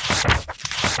 Yeah.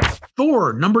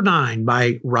 Thor, number 9,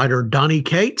 by writer Donny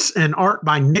Cates and art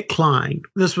by Nick Klein.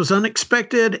 This was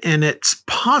unexpected, and it's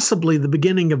possibly the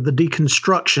beginning of the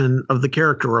deconstruction of the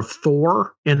character of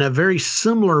Thor in a very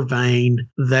similar vein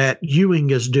that Ewing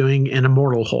is doing in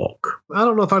Immortal Hulk. I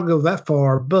don't know if I'd go that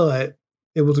far, but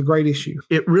it was a great issue.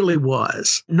 It really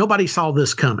was. Nobody saw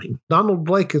this coming. Donald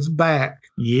Blake is back.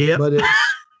 Yeah.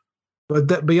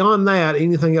 But beyond that,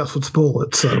 anything else would spoil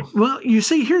it. So, well, you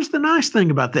see, here's the nice thing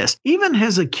about this. Even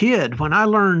as a kid, when I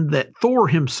learned that Thor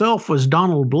himself was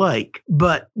Donald Blake,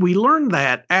 but we learned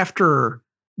that after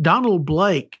Donald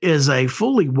Blake is a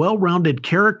fully well-rounded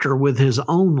character with his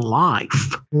own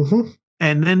life. Mm-hmm.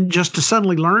 And then just to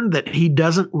suddenly learn that he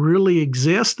doesn't really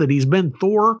exist, that he's been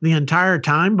Thor the entire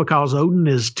time because Odin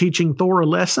is teaching Thor a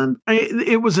lesson.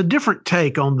 It was a different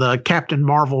take on the Captain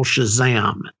Marvel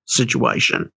Shazam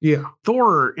situation. Yeah.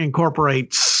 Thor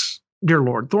incorporates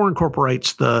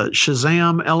the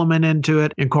Shazam element into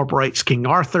it, incorporates King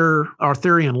Arthur,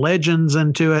 Arthurian legends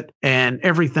into it, and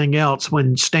everything else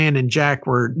when Stan and Jack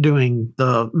were doing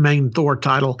the main Thor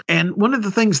title. And one of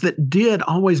the things that did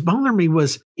always bother me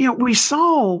was, he was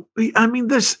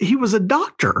a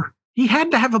doctor. He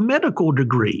had to have a medical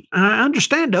degree. I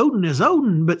understand Odin is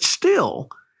Odin, but still,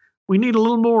 we need a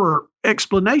little more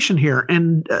explanation here.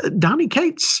 And Donny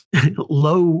Cates,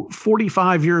 low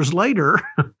 45 years later,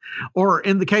 or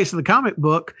in the case of the comic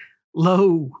book,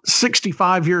 low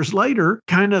 65 years later,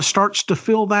 kind of starts to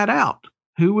fill that out.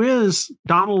 Who is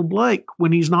Donald Blake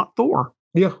when he's not Thor?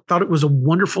 Yeah. Thought it was a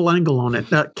wonderful angle on it.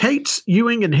 Cates,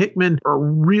 Ewing, and Hickman are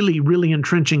really, really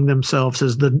entrenching themselves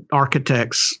as the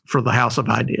architects for the House of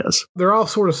Ideas. They're all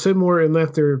sort of similar in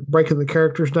that they're breaking the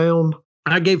characters down.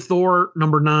 I gave Thor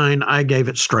number 9. I gave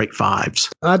it straight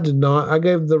 5s. I did not. I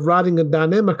gave the writing and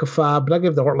dynamic a 5, but I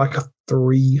gave the art like a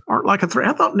 3. Art like a 3.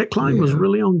 I thought Nick Klein was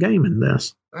really on game in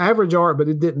this. Average art, but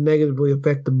it didn't negatively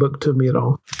affect the book to me at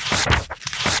all.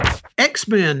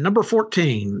 X-Men number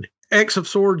 14. X of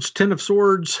Swords, 10 of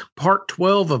Swords, part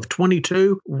 12 of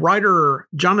 22. Writer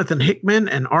Jonathan Hickman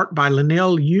and art by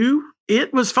Linnell Yu.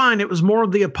 It was fine. It was more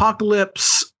of the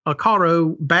Apocalypse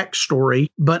Akaro backstory,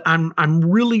 but I'm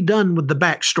really done with the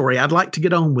backstory. I'd like to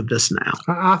get on with this now.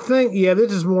 I think,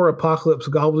 this is more Apocalypse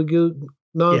gobbledygook.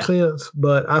 nonsense.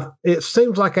 But it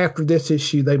seems like after this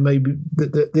issue, they may be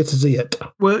this is it.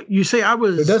 Well, you see,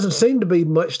 There doesn't seem to be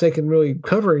much they can really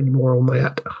cover anymore on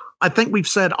that. I think we've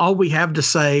said all we have to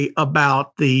say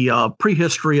about the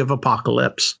prehistory of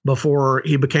Apocalypse before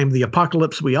he became the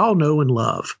Apocalypse we all know and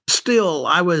love. Still,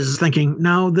 I was thinking,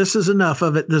 no, this is enough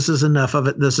of it. This is enough of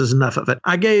it. This is enough of it.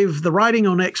 I gave the writing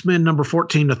on X-Men number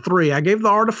 14 a 3. I gave the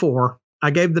art a 4. I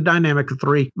gave the dynamic a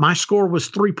 3. My score was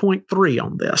 3.3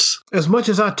 on this. As much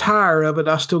as I tire of it,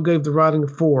 I still gave the writing a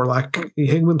 4. Like,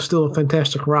 Hickman's still a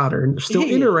fantastic writer and it's still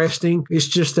interesting. It's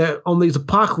just that on these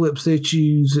Apocalypse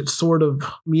issues, it sort of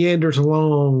meanders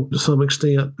along to some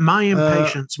extent. My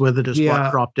impatience with it is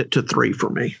what dropped it to 3 for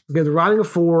me. I gave the writing a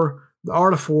 4, the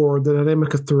art a 4, the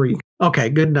dynamic a 3. Okay,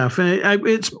 good enough.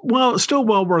 It's still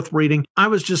well worth reading. I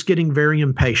was just getting very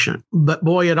impatient. But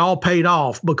boy, it all paid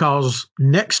off because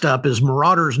next up is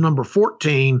Marauders number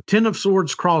 14, Ten of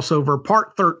Swords crossover,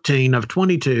 part 13 of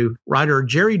 22, writer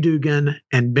Jerry Dugan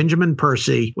and Benjamin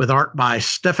Percy with art by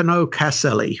Stefano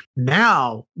Caselli.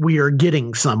 Now we are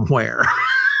getting somewhere.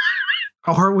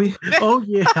 Are we? Oh,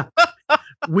 yeah.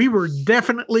 We were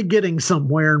definitely getting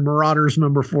somewhere in Marauders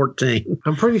number 14.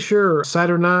 I'm pretty sure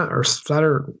Saturnine,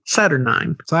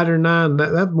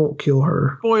 that won't kill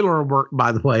her. Spoiler alert,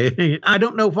 by the way. I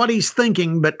don't know what he's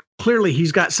thinking, but clearly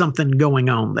he's got something going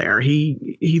on there.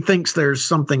 He thinks there's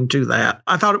something to that.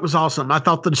 I thought it was awesome. I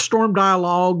thought the Storm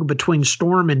dialogue between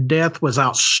Storm and Death was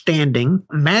outstanding.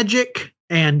 Magik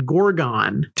and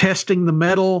Gorgon testing the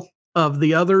metal of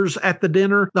the others at the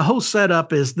dinner. The whole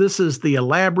setup is this is the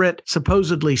elaborate,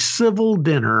 supposedly civil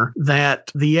dinner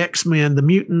that the X-Men, the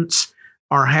mutants,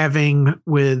 are having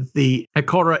with the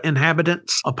Akora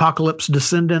inhabitants, Apocalypse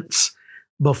descendants,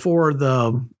 before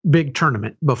the big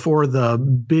tournament, before the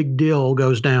big deal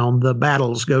goes down, the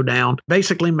battles go down.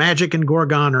 Basically, Magik and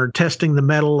Gorgon are testing the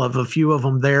mettle of a few of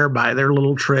them there by their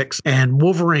little tricks. And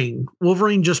Wolverine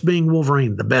just being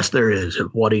Wolverine, the best there is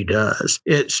at what he does.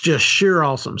 It's just sheer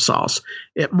awesome sauce.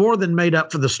 It more than made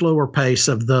up for the slower pace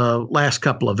of the last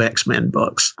couple of X-Men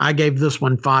books. I gave this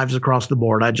one 5s across the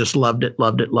board. I just loved it,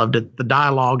 loved it, loved it. The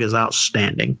dialogue is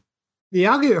outstanding.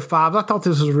 Yeah, I'll give it 5. I thought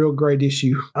this was a real great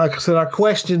issue. Like I said, I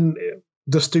question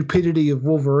the stupidity of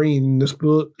Wolverine in this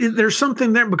book. There's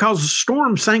something there because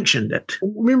Storm sanctioned it.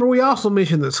 Remember, we also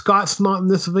mentioned that Scott's not in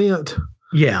this event.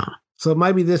 Yeah. So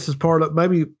maybe this is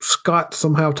maybe Scott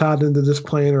somehow tied into this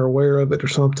plan or aware of it or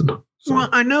something. So. Well,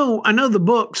 I know the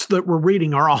books that we're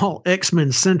reading are all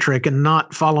X-Men centric and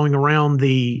not following around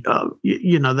the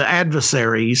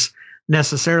adversaries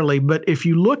necessarily, but if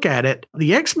you look at it,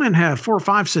 the X-Men have 4 or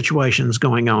 5 situations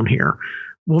going on here.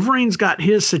 Wolverine's got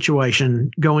his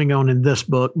situation going on in this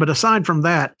book, but aside from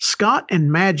that, Scott and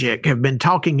Magik have been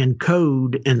talking in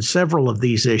code in several of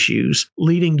these issues,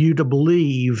 leading you to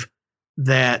believe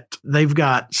that they've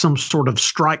got some sort of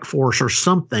strike force or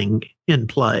something in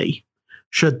play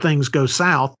should things go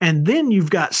south. And then you've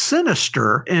got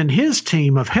Sinister and his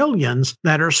team of Hellions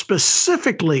that are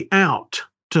specifically out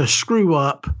to screw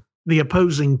up the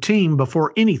opposing team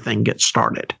before anything gets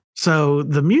started. So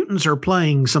the mutants are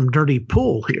playing some dirty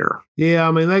pool here. Yeah,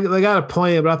 I mean, they got a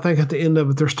plan, but I think at the end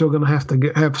of it, they're still going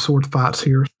to have sword fights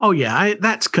here. Oh, yeah,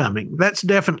 that's coming. That's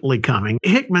definitely coming.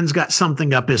 Hickman's got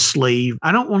something up his sleeve.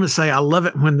 I don't want to say I love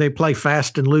it when they play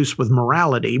fast and loose with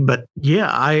morality, but yeah,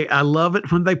 I love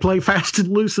it when they play fast and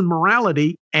loose in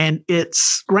morality, and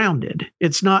it's grounded.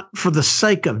 It's not for the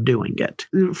sake of doing it.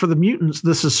 For the mutants,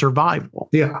 this is survival.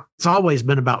 Yeah. It's always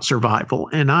been about survival,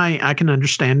 and I can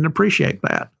understand and appreciate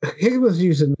that. Hickman's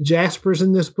using Jaspers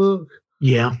in this book.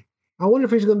 Yeah. I wonder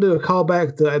if he's going to do a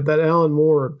callback to that Alan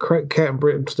Moore, Captain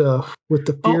Britain stuff with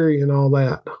the Fury and all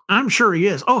that. I'm sure he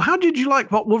is. Oh, how did you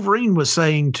like what Wolverine was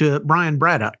saying to Brian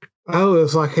Braddock? Oh,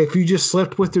 it's like, hey, if you just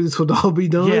slept with her, this would all be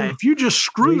done. Yeah, if you just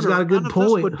screwed her, got a good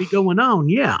point. This would be going on.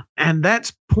 Yeah, and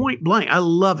that's point blank. I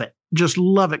love it. Just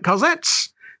love it because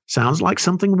that's sounds like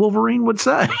something Wolverine would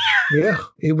say. Yeah,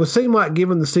 it would seem like,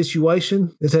 given the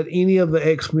situation, is that any of the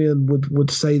X-Men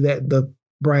would say that the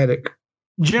Braddock.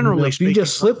 Generally if speaking, you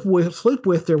just sleep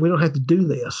with her, we don't have to do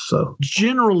this. So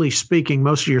generally speaking,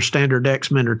 most of your standard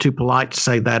X-Men are too polite to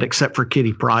say that, except for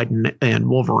Kitty Pryde and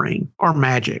Wolverine or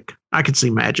Magik. I could see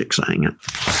Magik saying it.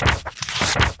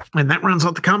 And that rounds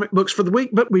out the comic books for the week,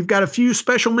 but we've got a few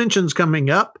special mentions coming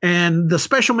up, and the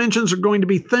special mentions are going to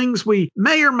be things we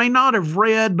may or may not have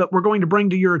read, but we're going to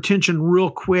bring to your attention real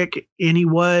quick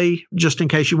anyway, just in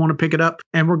case you want to pick it up.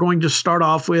 And we're going to start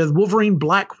off with Wolverine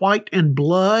Black, White, and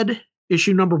Blood,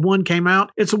 issue number 1 came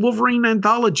out. It's a Wolverine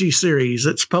anthology series.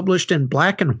 It's published in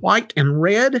black and white and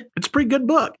red. It's a pretty good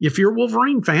book. If you're a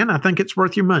Wolverine fan, I think it's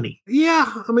worth your money.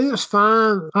 Yeah, I mean, it's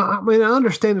fine. I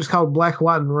understand it's called black,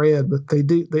 white, and red, but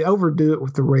they overdo it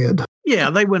with the red.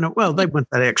 Yeah, they went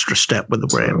that extra step with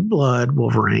the red blood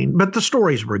Wolverine, but the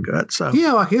stories were good. So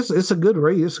yeah, like it's a good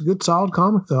read. It's a good solid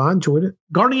comic though. I enjoyed it.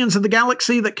 Guardians of the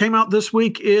Galaxy that came out this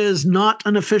week is not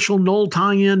an official Null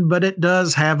tie-in, but it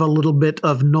does have a little bit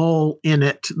of Null in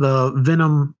it, the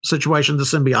Venom situation, the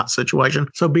symbiote situation.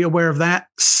 So be aware of that.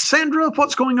 Sandra,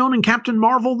 what's going on in Captain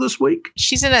Marvel this week?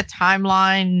 She's in a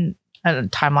timeline.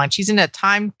 She's in a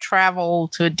time travel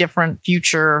to a different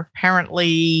future.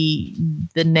 Apparently,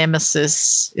 the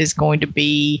Nemesis is going to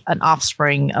be an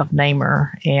offspring of Namor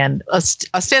and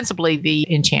ostensibly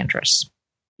the Enchantress.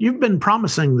 You've been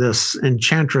promising this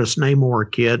Enchantress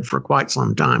Namor kid for quite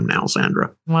some time now,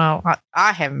 Sandra. Well,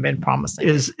 I haven't been promising.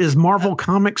 Is Marvel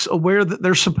Comics aware that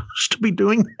they're supposed to be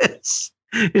doing this?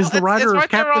 Is the writer of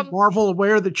Captain Marvel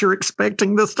aware that you're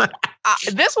expecting this to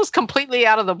happen? This was completely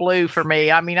out of the blue for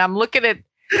me. I mean, I'm looking at,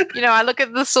 I look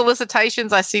at the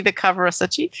solicitations. I see the cover. I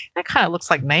said, gee, that kind of looks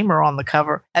like Namor on the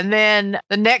cover. And then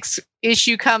the next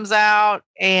issue comes out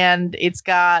and it's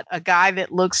got a guy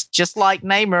that looks just like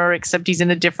Namor, except he's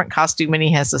in a different costume and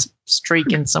he has a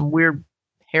streak and some weird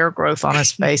hair growth on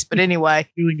his face. But anyway.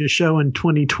 Doing a show in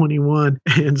 2021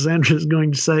 and Sandra's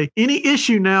going to say, any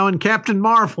issue now in Captain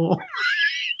Marvel.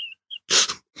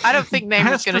 I don't think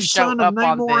Namor's going to show up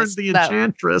on this. The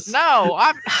Enchantress.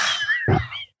 No,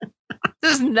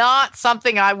 this is not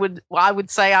something I would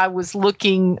say I was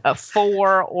looking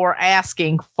for or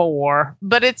asking for.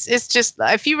 But it's just,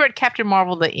 if you read Captain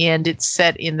Marvel: The End, it's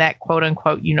set in that quote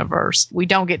unquote universe. We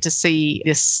don't get to see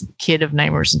this kid of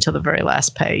Namor's until the very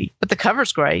last page. But the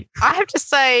cover's great. I have to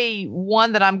say,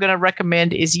 one that I'm going to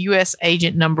recommend is U.S.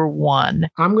 Agent Number 1.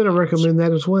 I'm going to recommend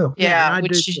that as well.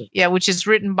 Which is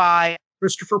written by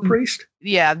Christopher Priest.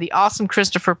 Yeah, the awesome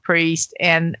Christopher Priest,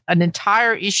 and an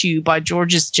entire issue by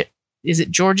Georges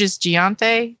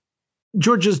Gianti?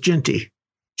 Georges Genti.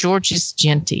 Georges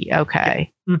Genti.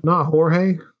 Okay. Not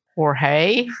Jorge.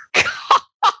 Jorge.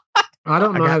 I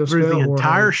don't know how to spell the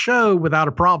entire show without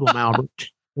a problem, Albert.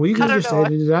 Well, you can just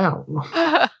edit it out.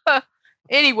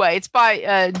 Anyway, it's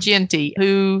by Genti,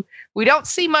 who we don't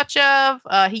see much of.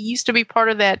 He used to be part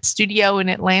of that studio in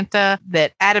Atlanta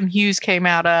that Adam Hughes came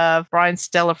out of, Brian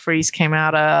Stella Fries came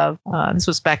out of. This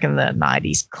was back in the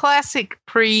 90s. Classic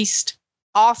Priest.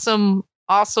 Awesome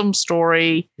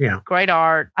story. Yeah. Great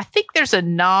art. I think there's a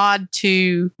nod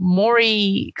to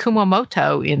Mori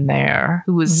Kumamoto in there,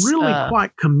 who was really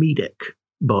quite comedic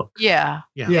book. Yeah.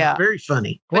 Very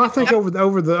funny. Well, I think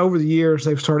over the years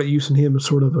they've started using him as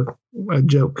sort of a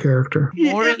joke character.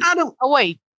 Yeah,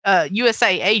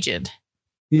 USA Agent.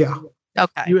 Yeah.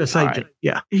 Okay. U.S. Agent. Right.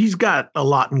 Yeah. He's got a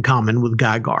lot in common with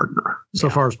Guy Gardner so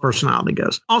far as personality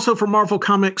goes. Also for Marvel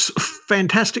Comics,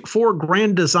 Fantastic Four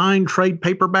Grand Design trade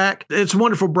paperback. It's a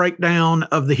wonderful breakdown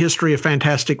of the history of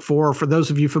Fantastic Four. For those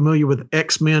of you familiar with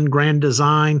X-Men Grand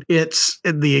Design, it's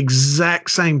the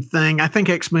exact same thing. I think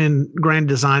X-Men Grand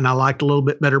Design I liked a little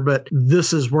bit better, but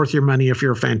this is worth your money if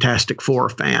you're a Fantastic Four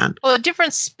fan. Well, the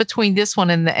difference between this one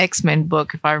and the X-Men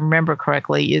book, if I remember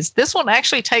correctly, is this one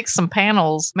actually takes some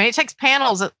panels. I mean, it takes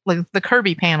panels, like the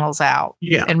Kirby panels out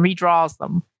and redraws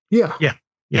them. Yeah.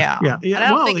 I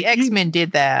don't think X-Men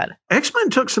did that. X-Men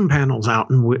took some panels out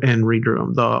and redrew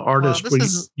them. The artist,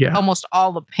 almost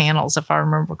all the panels, if I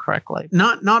remember correctly.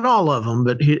 Not all of them,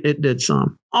 but it did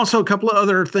some. Also, a couple of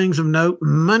other things of note.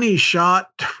 Money Shot,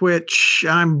 which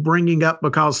I'm bringing up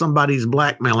because somebody's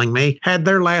blackmailing me, had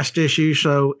their last issue,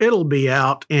 so it'll be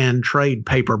out in trade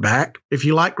paperback. If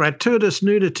you like gratuitous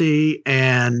nudity,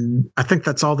 and I think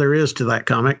that's all there is to that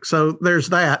comic, so there's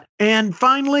that. And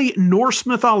finally, Norse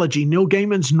Mythology. Neil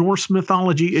Gaiman's Norse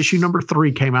Mythology issue number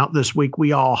 3 came out this week.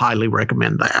 We all highly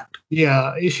recommend that.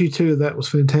 Yeah, issue 2, that was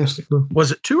fantastic.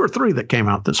 Was it 2 or 3 that came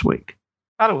out this week?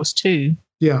 I thought it was 2.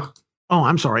 Yeah. Oh,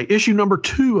 I'm sorry. Issue number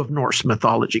 2 of Norse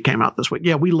Mythology came out this week.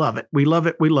 Yeah, we love it. We love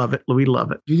it. We love it. We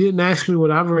love it. You didn't ask me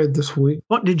what I've read this week.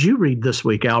 What did you read this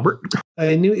week, Albert?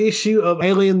 A new issue of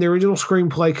Alien, the original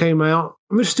screenplay, came out.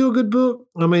 I mean, it's still a good book.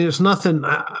 I mean, it's nothing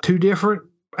too different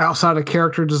outside of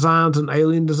character designs and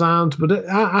alien designs, but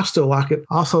I still like it.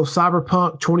 Also,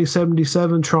 Cyberpunk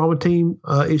 2077 Trauma Team,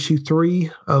 issue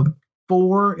 3 of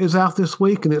 4 is out this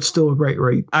week, and it's still a great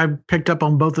read. I picked up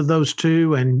on both of those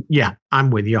too, and yeah, I'm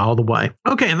with you all the way.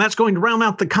 Okay, and that's going to round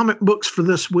out the comic books for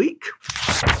this week.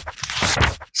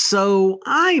 So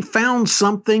I found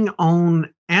something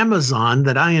on Amazon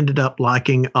that I ended up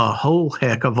liking a whole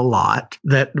heck of a lot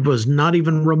that was not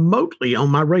even remotely on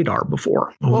my radar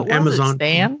before. On What was Amazon. it,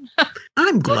 Stan?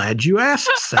 I'm glad you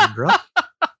asked, Sandra.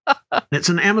 It's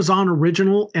an Amazon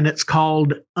original and it's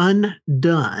called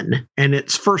Undone. And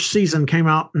its first season came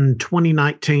out in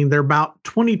 2019. They're about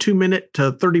 22-minute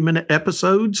to 30-minute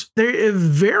episodes. They're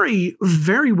very,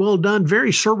 very well done,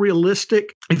 very surrealistic.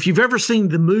 If you've ever seen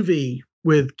the movie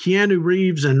with Keanu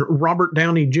Reeves and Robert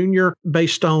Downey Jr.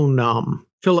 based on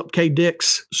Philip K.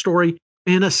 Dick's story,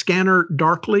 In a Scanner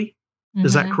Darkly.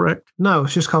 Is that correct? No,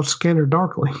 it's just called Scanner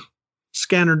Darkly.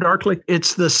 Scanner Darkly.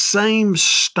 It's the same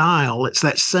style. It's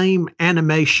that same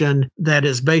animation that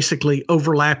is basically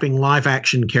overlapping live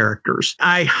action characters.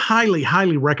 I highly,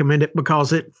 highly recommend it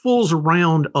because it fools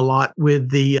around a lot with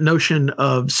the notion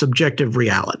of subjective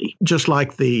reality, just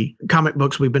like the comic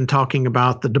books we've been talking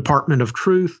about, the Department of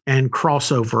Truth and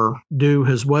Crossover do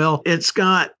as well. It's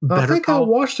got better. I think I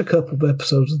watched a couple of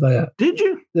episodes of that. Did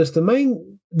you?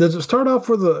 Does it start off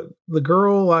with the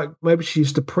girl, like maybe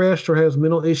she's depressed or has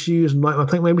mental issues, and I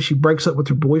think maybe she breaks up with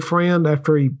her boyfriend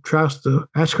after he tries to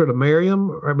ask her to marry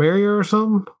her or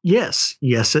something? Yes,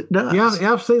 it does.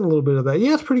 Yeah, I've seen a little bit of that.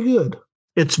 Yeah, it's pretty good.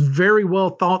 It's very well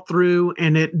thought through,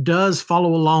 and it does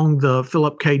follow along the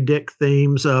Philip K. Dick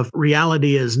themes of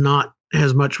reality is not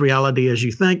as much reality as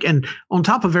you think. And on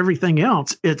top of everything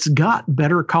else, it's got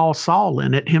Better Call Saul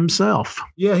in it himself.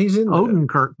 Yeah, he's in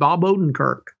Odenkirk, Bob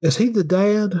Odenkirk. Is he the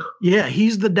dad? Yeah,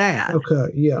 he's the dad.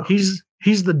 Okay, yeah.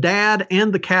 He's the dad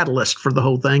and the catalyst for the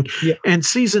whole thing. Yeah. And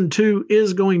season 2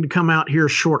 is going to come out here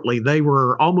shortly. They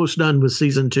were almost done with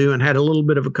season 2 and had a little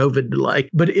bit of a COVID delay.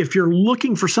 But if you're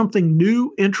looking for something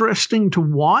new, interesting to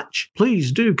watch,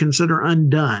 please do consider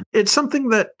Undone. It's something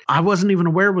that I wasn't even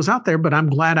aware was out there, but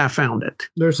I'm glad I found it.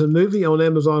 There's a movie on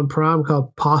Amazon Prime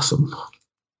called Possum.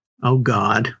 Oh,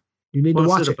 God. You need to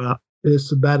watch it.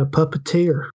 It's about a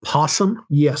puppeteer. Possum?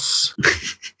 Yes.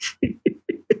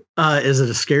 Is it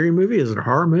a scary movie? Is it a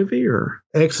horror movie or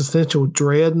existential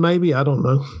dread? Maybe, I don't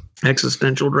know.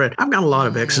 Existential dread. I've got a lot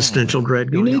of existential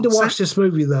dread going on. You need to watch this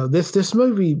movie though. This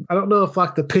movie, I don't know if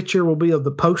like the picture will be of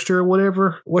the poster or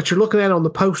whatever. What you're looking at on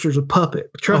the poster is a puppet.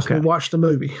 Trust me, watch the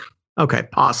movie. Okay,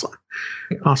 awesome.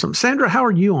 Awesome. Sandra, how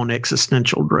are you on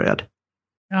existential dread?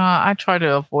 I try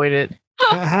to avoid it.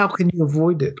 How can you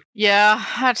avoid it? Yeah,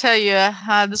 I tell you,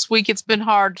 this week it's been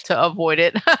hard to avoid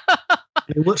it.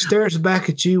 And what stares back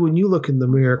at you when you look in the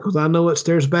mirror? Because I know it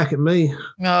stares back at me.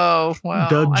 Oh, well.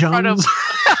 Doug Jones.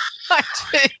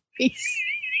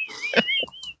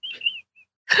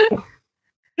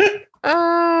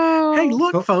 Oh. Hey,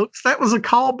 look, folks, that was a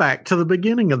callback to the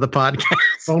beginning of the podcast.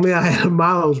 If only I had a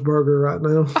Milo's burger right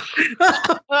now.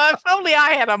 If only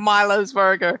I had a Milo's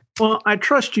burger. Well, I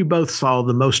trust you both saw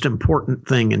the most important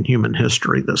thing in human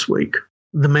history this week.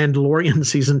 The Mandalorian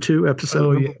season 2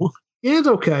 episode number 1. Yeah, it's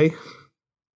okay.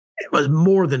 It was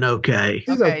more than okay.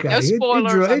 It's okay. No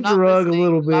spoilers. It drug a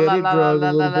little bit. It drug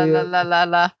a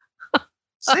little bit.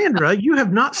 Sandra, you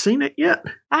have not seen it yet.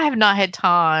 I have not had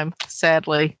time,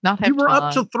 sadly. You were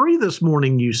up to 3 this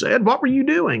morning, you said. What were you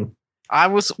doing? I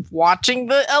was watching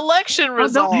the election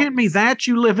results. Don't hand me that.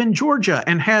 You live in Georgia,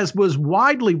 and as was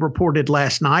widely reported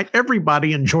last night,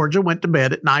 everybody in Georgia went to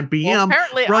bed at 9 p.m.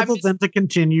 rather than to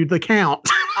continue the count.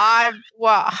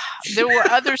 There were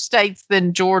other states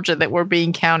than Georgia that were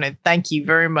being counted. Thank you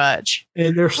very much.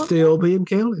 And they're still being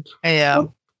counted. Yeah.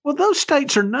 Well, those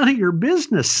states are none of your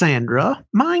business, Sandra.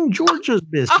 Mind Georgia's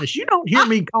business. You don't hear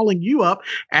me calling you up,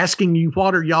 asking you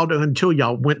what are y'all doing until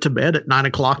y'all went to bed at 9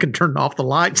 o'clock and turned off the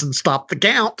lights and stopped the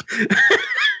count.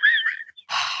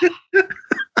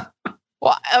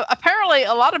 Well, apparently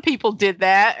a lot of people did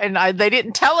that, and they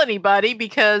didn't tell anybody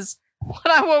because when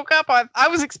I woke up, I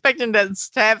was expecting to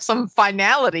have some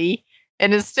finality.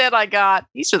 And instead I got,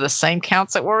 these are the same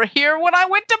counts that were here when I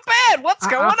went to bed. What's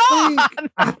going on?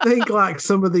 I think like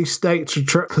some of these states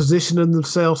are positioning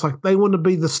themselves like they want to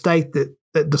be the state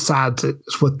that decides it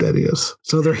is what that is.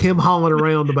 So they're him-hauling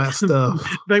around about stuff.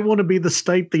 They want to be the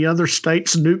state the other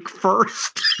states nuke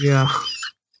first. Yeah.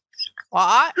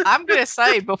 Well, I'm going to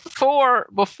say before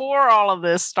all of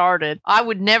this started, I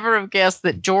would never have guessed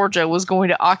that Georgia was going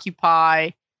to occupy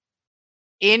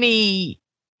any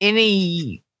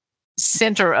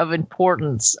center of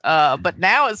importance, but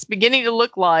now it's beginning to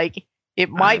look like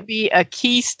it might be a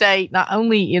key state, not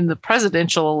only in the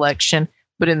presidential election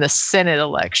but in the Senate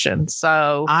election.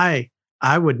 So I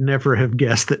would never have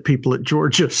guessed that people at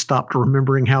Georgia stopped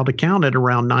remembering how to count at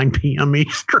around 9 p.m.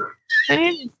 Eastern.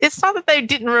 And it's not that they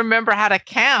didn't remember how to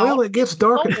count. Well, it gets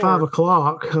dark at 5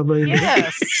 o'clock. I mean,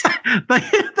 yes.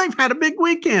 They've had a big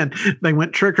weekend. They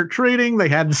went trick or treating. They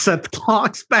had to set the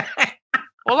clocks back.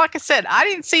 Well, like I said, I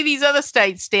didn't see these other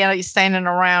states standing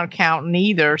around counting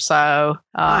either. So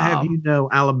I have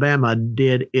Alabama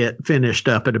finished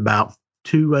up at about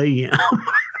 2 a.m.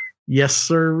 Yes,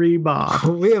 sir,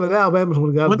 Bob. Yeah, but Alabama's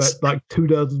only got about like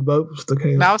 24 votes to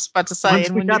count. I was about to say,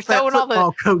 and when you're throwing all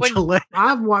the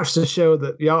I've watched a show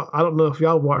that I don't know if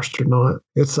y'all watched or not.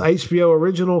 It's an HBO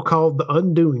original called The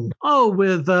Undoing. Oh,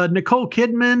 with Nicole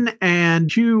Kidman and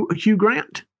Hugh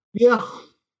Grant. Yeah.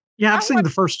 Yeah, I've seen the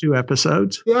first 2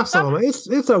 episodes. Yeah, I saw it.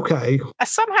 It's okay.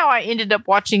 Somehow I ended up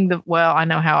watching I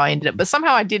know how I ended up, but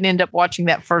somehow I didn't end up watching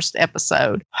that first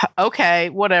episode.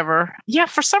 Okay, whatever. Yeah,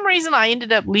 for some reason I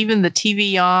ended up leaving the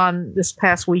TV on this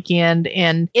past weekend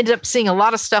and ended up seeing a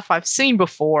lot of stuff I've seen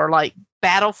before, like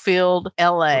Battlefield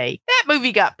LA. That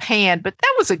movie got panned, but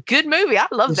that was a good movie. I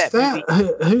love that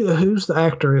movie. Who's the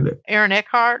actor in it? Aaron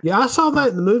Eckhart. Yeah, I saw that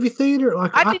in the movie theater.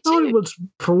 Like I thought it was,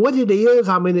 for what it is.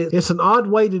 I mean, it's an odd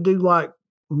way to do like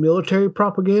military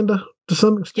propaganda to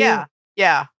some extent.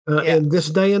 Yeah. In this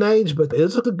day and age, but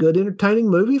it's a good, entertaining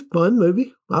movie, fun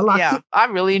movie. I liked it. I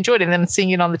really enjoyed it. And then seeing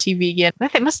it on the TV again, I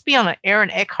think it must be on an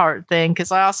Aaron Eckhart thing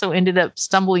because I also ended up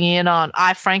stumbling in on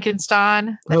I,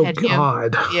 Frankenstein. Oh,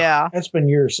 God. Yeah. It's been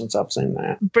years since I've seen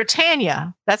that.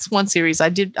 Britannia. That's one series.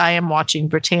 I am watching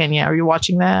Britannia. Are you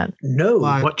watching that? No.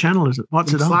 Like, what channel is it?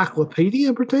 What's it on?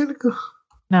 Encyclopedia Britannica?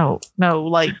 No,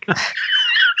 like...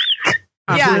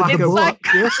 Yeah,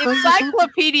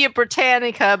 Encyclopedia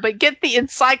Britannica, but get the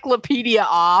encyclopedia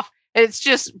off. It's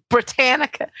just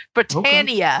Britannica.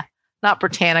 Britannia, not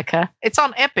Britannica. It's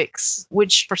on Epix,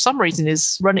 which for some reason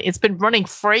is running. It's been running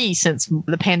free since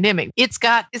the pandemic. Is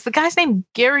the guy's name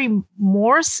Gary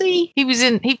Morrissey?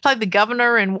 He played the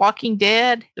governor in Walking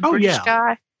Dead, the British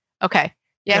guy. Okay.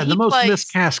 Yeah, the most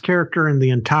miscast character in the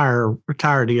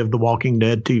entirety of the Walking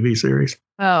Dead TV series.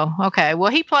 Oh, okay. Well,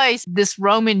 he plays this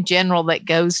Roman general that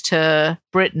goes to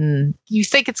Britain. You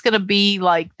think it's going to be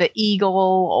like the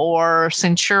Eagle or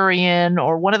Centurion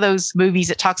or one of those movies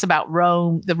that talks about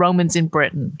Rome, the Romans in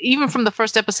Britain. Even from the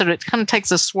first episode, it kind of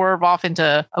takes a swerve off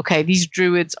into, okay, these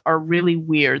druids are really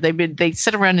weird. They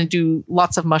sit around and do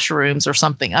lots of mushrooms or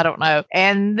something. I don't know.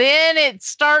 And then it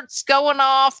starts going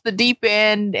off the deep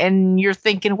end and you're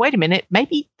thinking, wait a minute,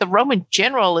 maybe the Roman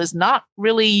general is not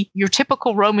really your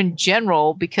typical Roman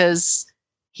general, because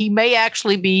he may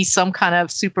actually be some kind of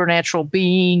supernatural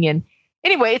being. And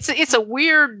anyway, it's a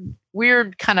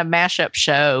weird kind of mashup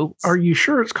show. Are you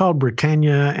sure it's called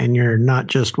Britannia and you're not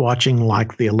just watching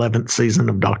like the 11th season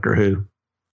of Doctor Who?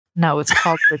 No, it's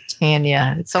called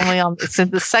Britannia. It's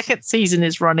in the second season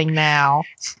is running now.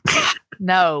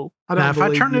 No. Now, if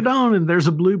I turn it on and there's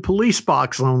a blue police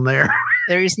box on there.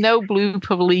 There is no blue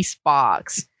police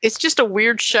box. It's just a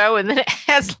weird show. And then it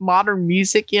has modern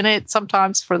music in it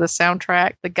sometimes for the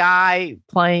soundtrack. The guy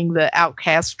playing the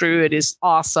outcast druid is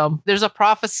awesome. There's a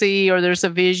prophecy or there's a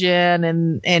vision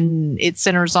and it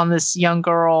centers on this young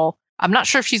girl. I'm not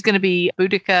sure if she's going to be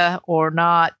Boudica or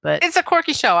not, but it's a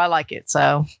quirky show. I like it.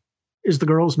 So, is the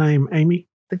girl's name Amy?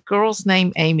 The girl's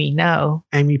name Amy. No.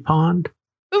 Amy Pond.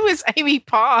 Who is Amy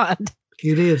Pond?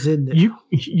 It is, isn't it?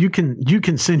 You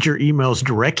can send your emails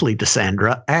directly to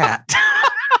Sandra at.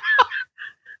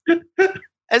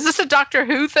 Is this a Doctor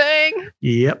Who thing?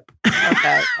 Yep.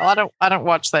 Okay. Well, I don't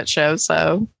watch that show,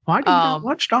 so. Why do you not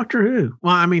watch Doctor Who?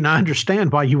 Well, I mean, I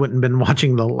understand why you wouldn't have been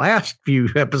watching the last few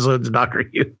episodes of Doctor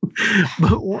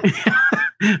Who,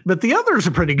 but the others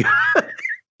are pretty good.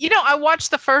 You know, I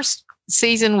watched the first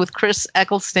season with Chris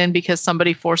Eccleston because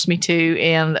somebody forced me to,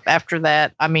 and after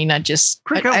that, I mean,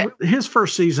 his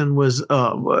first season was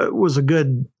a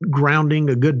good grounding,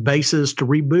 a good basis to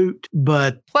reboot.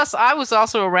 But plus, I was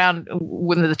also around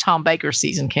when the Tom Baker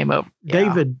season came over.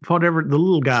 David, whatever the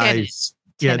little guy.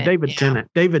 David Tennant.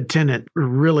 David Tennant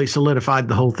really solidified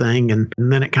the whole thing, and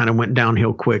then it kind of went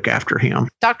downhill quick after him.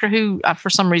 Doctor Who, for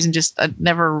some reason, just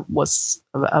never was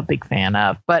a big fan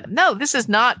of. But no, this is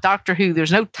not Doctor Who.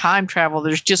 There's no time travel.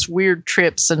 There's just weird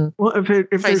trips and. Well,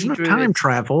 if there's no time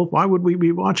travel, why would we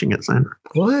be watching it, Sandra?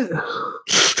 What?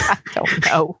 I don't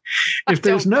know. If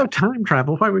there's no time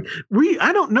travel, why would we?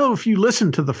 I don't know if you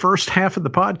listened to the first half of the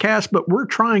podcast, but we're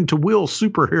trying to will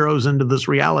superheroes into this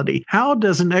reality. How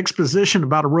does an exposition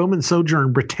about a Roman soldier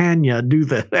in Britannia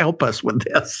help us with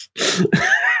this?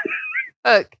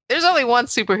 Look, there's only one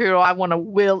superhero I want to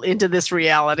will into this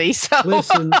reality. So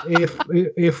listen,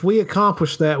 if we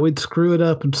accomplish that, we'd screw it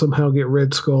up and somehow get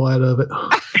Red Skull out of it.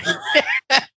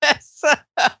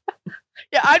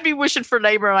 Yeah, I'd be wishing for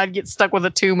neighbor and I'd get stuck with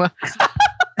a Tuma.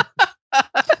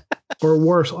 Or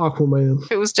worse, Aquaman.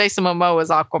 If it was Jason Momoa's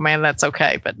Aquaman, that's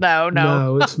okay. But no.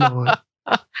 No, it's not.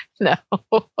 No,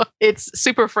 it's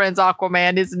Super Friends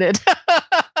Aquaman, isn't it?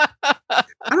 I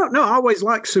don't no, I always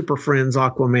liked Super Friends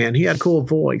Aquaman. He had a cool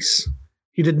voice.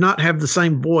 He did not have the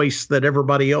same voice that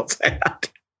everybody else had.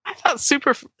 I thought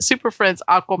Super Friends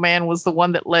Aquaman was the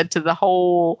one that led to the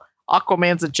whole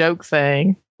Aquaman's a joke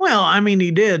thing. Well, I mean,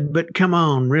 he did, but come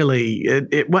on, really,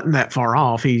 it wasn't that far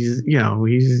off. He's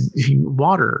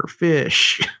water,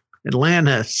 fish,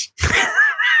 Atlantis.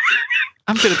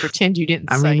 I'm going to pretend you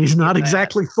didn't. I mean, he's not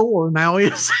exactly Thor now,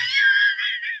 is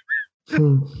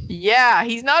he? Yeah,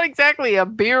 he's not exactly a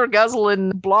beer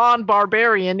guzzling blonde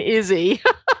barbarian, is he?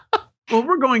 Well,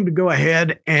 we're going to go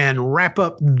ahead and wrap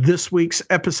up this week's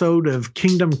episode of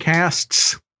Kingdom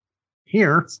Casts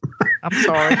here. I'm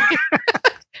sorry.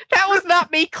 That was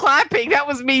not me clapping. That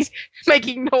was me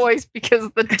making noise because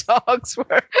the dogs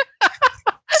were.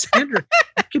 Sandra,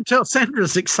 I can tell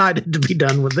Sandra's excited to be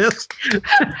done with this.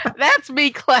 That's me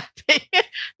clapping.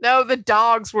 No, the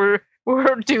dogs were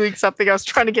doing something. I was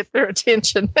trying to get their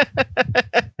attention.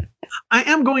 I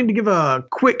am going to give a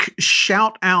quick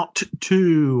shout out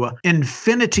to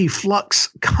Infinity Flux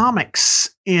Comics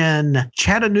in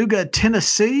Chattanooga,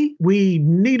 Tennessee. We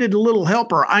needed a little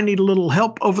help, or I need a little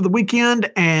help over the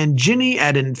weekend, and Jenny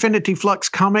at Infinity Flux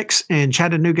Comics in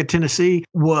Chattanooga, Tennessee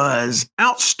was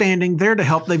outstanding there to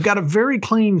help. They've got a very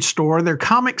clean store. They're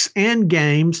comics and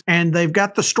games, and they've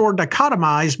got the store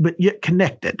dichotomized but yet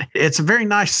connected. It's a very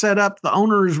nice setup. The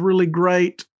owner is really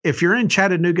great. If you're in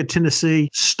Chattanooga, Tennessee,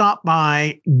 stop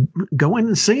by, go in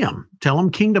and see them. Tell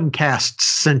them Kingdom Casts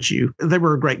sent you. They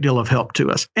were a great deal of help to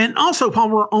us. And also, while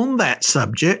we're on that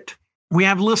subject, we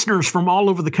have listeners from all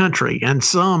over the country and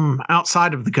some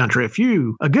outside of the country,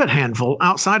 a good handful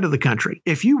outside of the country.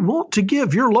 If you want to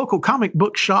give your local comic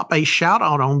book shop a shout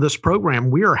out on this program,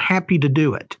 we are happy to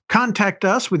do it. Contact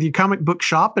us with your comic book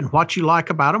shop and what you like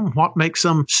about them, what makes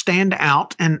them stand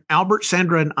out. And Albert,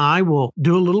 Sandra, and I will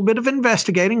do a little bit of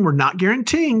investigating. We're not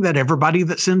guaranteeing that everybody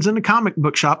that sends in a comic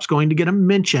book shop is going to get a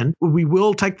mention. We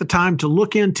will take the time to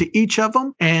look into each of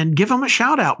them and give them a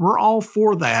shout out. We're all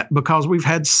for that because we've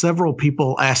had several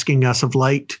people asking us of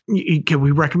late, can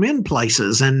we recommend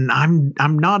places? And I'm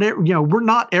not, we're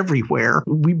not everywhere.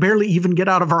 We barely even get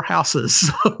out of our houses.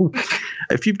 So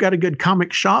if you've got a good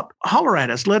comic shop, holler at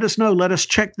us. Let us know. Let us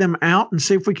check them out and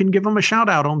see if we can give them a shout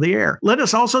out on the air. Let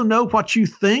us also know what you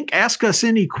think. Ask us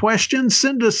any questions.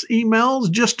 Send us emails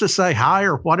just to say hi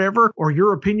or whatever, or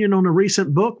your opinion on a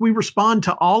recent book. We respond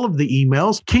to all of the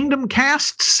emails. Kingdom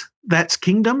Casts. That's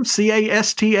Kingdom,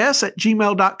 CASTS at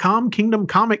gmail.com, Kingdom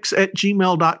Comics at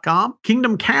gmail.com,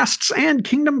 Kingdom Casts and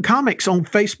Kingdom Comics on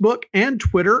Facebook and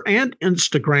Twitter and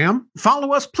Instagram.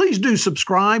 Follow us. Please do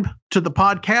subscribe to the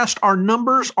podcast. Our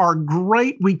numbers are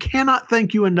great. We cannot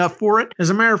thank you enough for it. As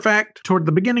a matter of fact, toward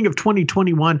the beginning of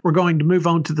 2021, we're going to move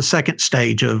on to the second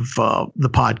stage of the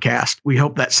podcast. We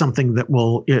hope that's something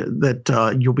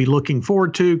that you'll be looking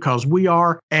forward to, because we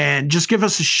are. And just give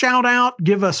us a shout out.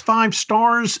 Give us 5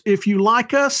 stars if you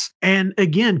like us. And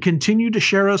again, continue to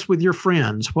share us with your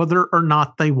friends, whether or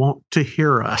not they want to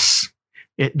hear us.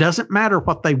 It doesn't matter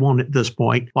what they want at this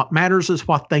point. What matters is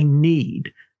what they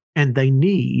need. And they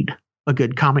need a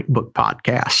good comic book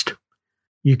podcast.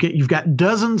 You've got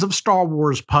dozens of Star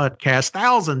Wars podcasts,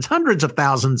 thousands, hundreds of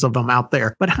thousands of them out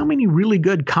there. But how many really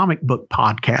good comic book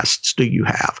podcasts do you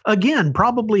have? Again,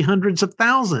 probably hundreds of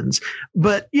thousands.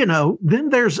 But, then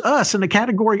there's us in a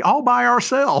category all by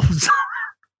ourselves.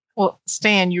 Well,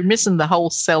 Stan, you're missing the whole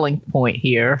selling point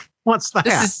here. What's that?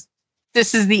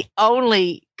 This is the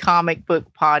only comic book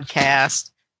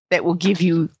podcast that will give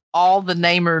you all the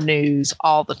Namer news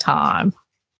all the time.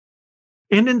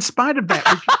 And in spite of that,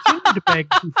 we continue to beg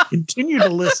you to continue to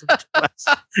listen to us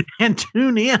and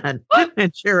tune in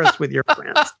and share us with your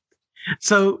friends.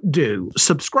 So do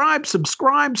subscribe.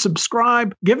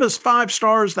 Give us 5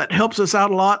 stars. That helps us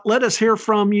out a lot. Let us hear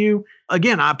from you.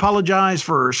 Again, I apologize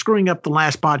for screwing up the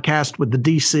last podcast with the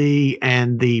DC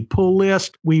and the pull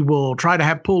list. We will try to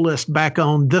have pull list back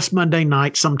on this Monday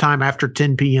night sometime after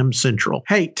 10 p.m. Central.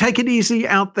 Hey, take it easy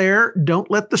out there. Don't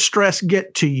let the stress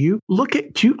get to you. Look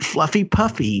at cute, fluffy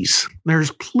puffies.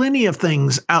 There's plenty of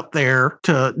things out there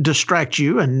to distract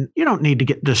you, and you don't need to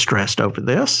get distressed over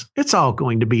this. It's all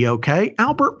going to be okay.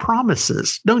 Albert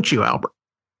promises. Don't you, Albert?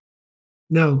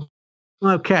 No.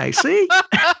 Okay, see?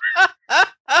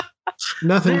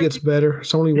 Nothing gets better.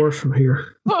 It's only worse from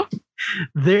here.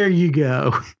 There you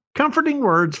go. Comforting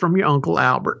words from your Uncle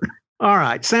Albert. All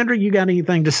right. Sandra, you got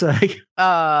anything to say?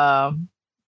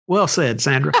 Well said,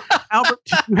 Sandra. Albert,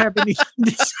 do you have anything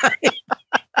to say?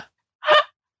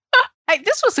 Hey,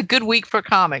 this was a good week for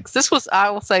comics. I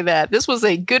will say that. This was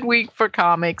a good week for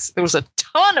comics. There was a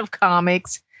ton of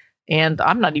comics. And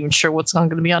I'm not even sure what's going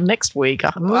to be on next week.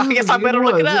 I guess I better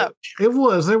look it up. There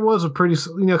was a pretty,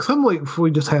 some weeks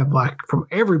we just have like from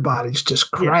everybody's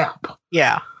just crap.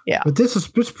 Yeah. But it's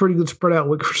a pretty good spread out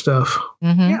week for stuff.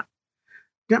 Mm-hmm. Yeah.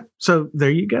 Yep. So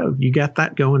there you go. You got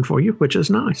that going for you, which is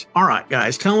nice. All right,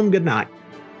 guys, tell them good night.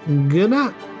 Good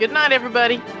night. Good night,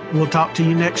 everybody. We'll talk to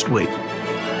you next week.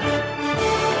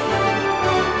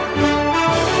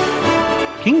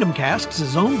 Kingdom Casts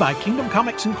is owned by Kingdom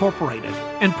Comics Incorporated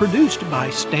and produced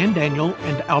by Stan Daniel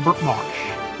and Albert Marsh.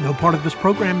 No part of this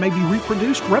program may be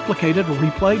reproduced, replicated, or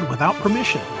replayed without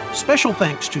permission. Special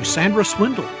thanks to Sandra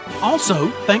Swindle. Also,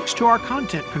 thanks to our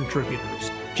content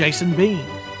contributors, Jason Bean,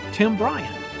 Tim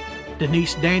Bryant,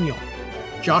 Denise Daniel,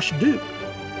 Josh Duke,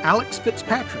 Alex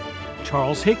Fitzpatrick,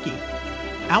 Charles Hickey,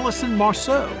 Allison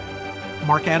Marceau,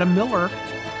 Mark Adam Miller,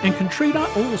 and Contrita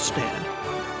Olstad.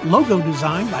 Logo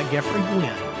designed by Geoffrey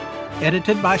Gwynn.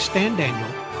 Edited by Stan Daniel.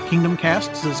 Kingdom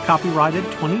Casts is copyrighted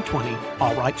 2020,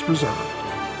 all rights reserved.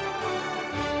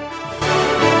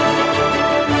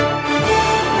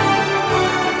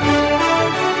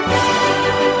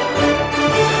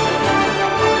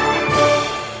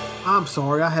 I'm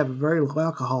sorry, I have a very low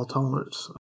alcohol tolerance.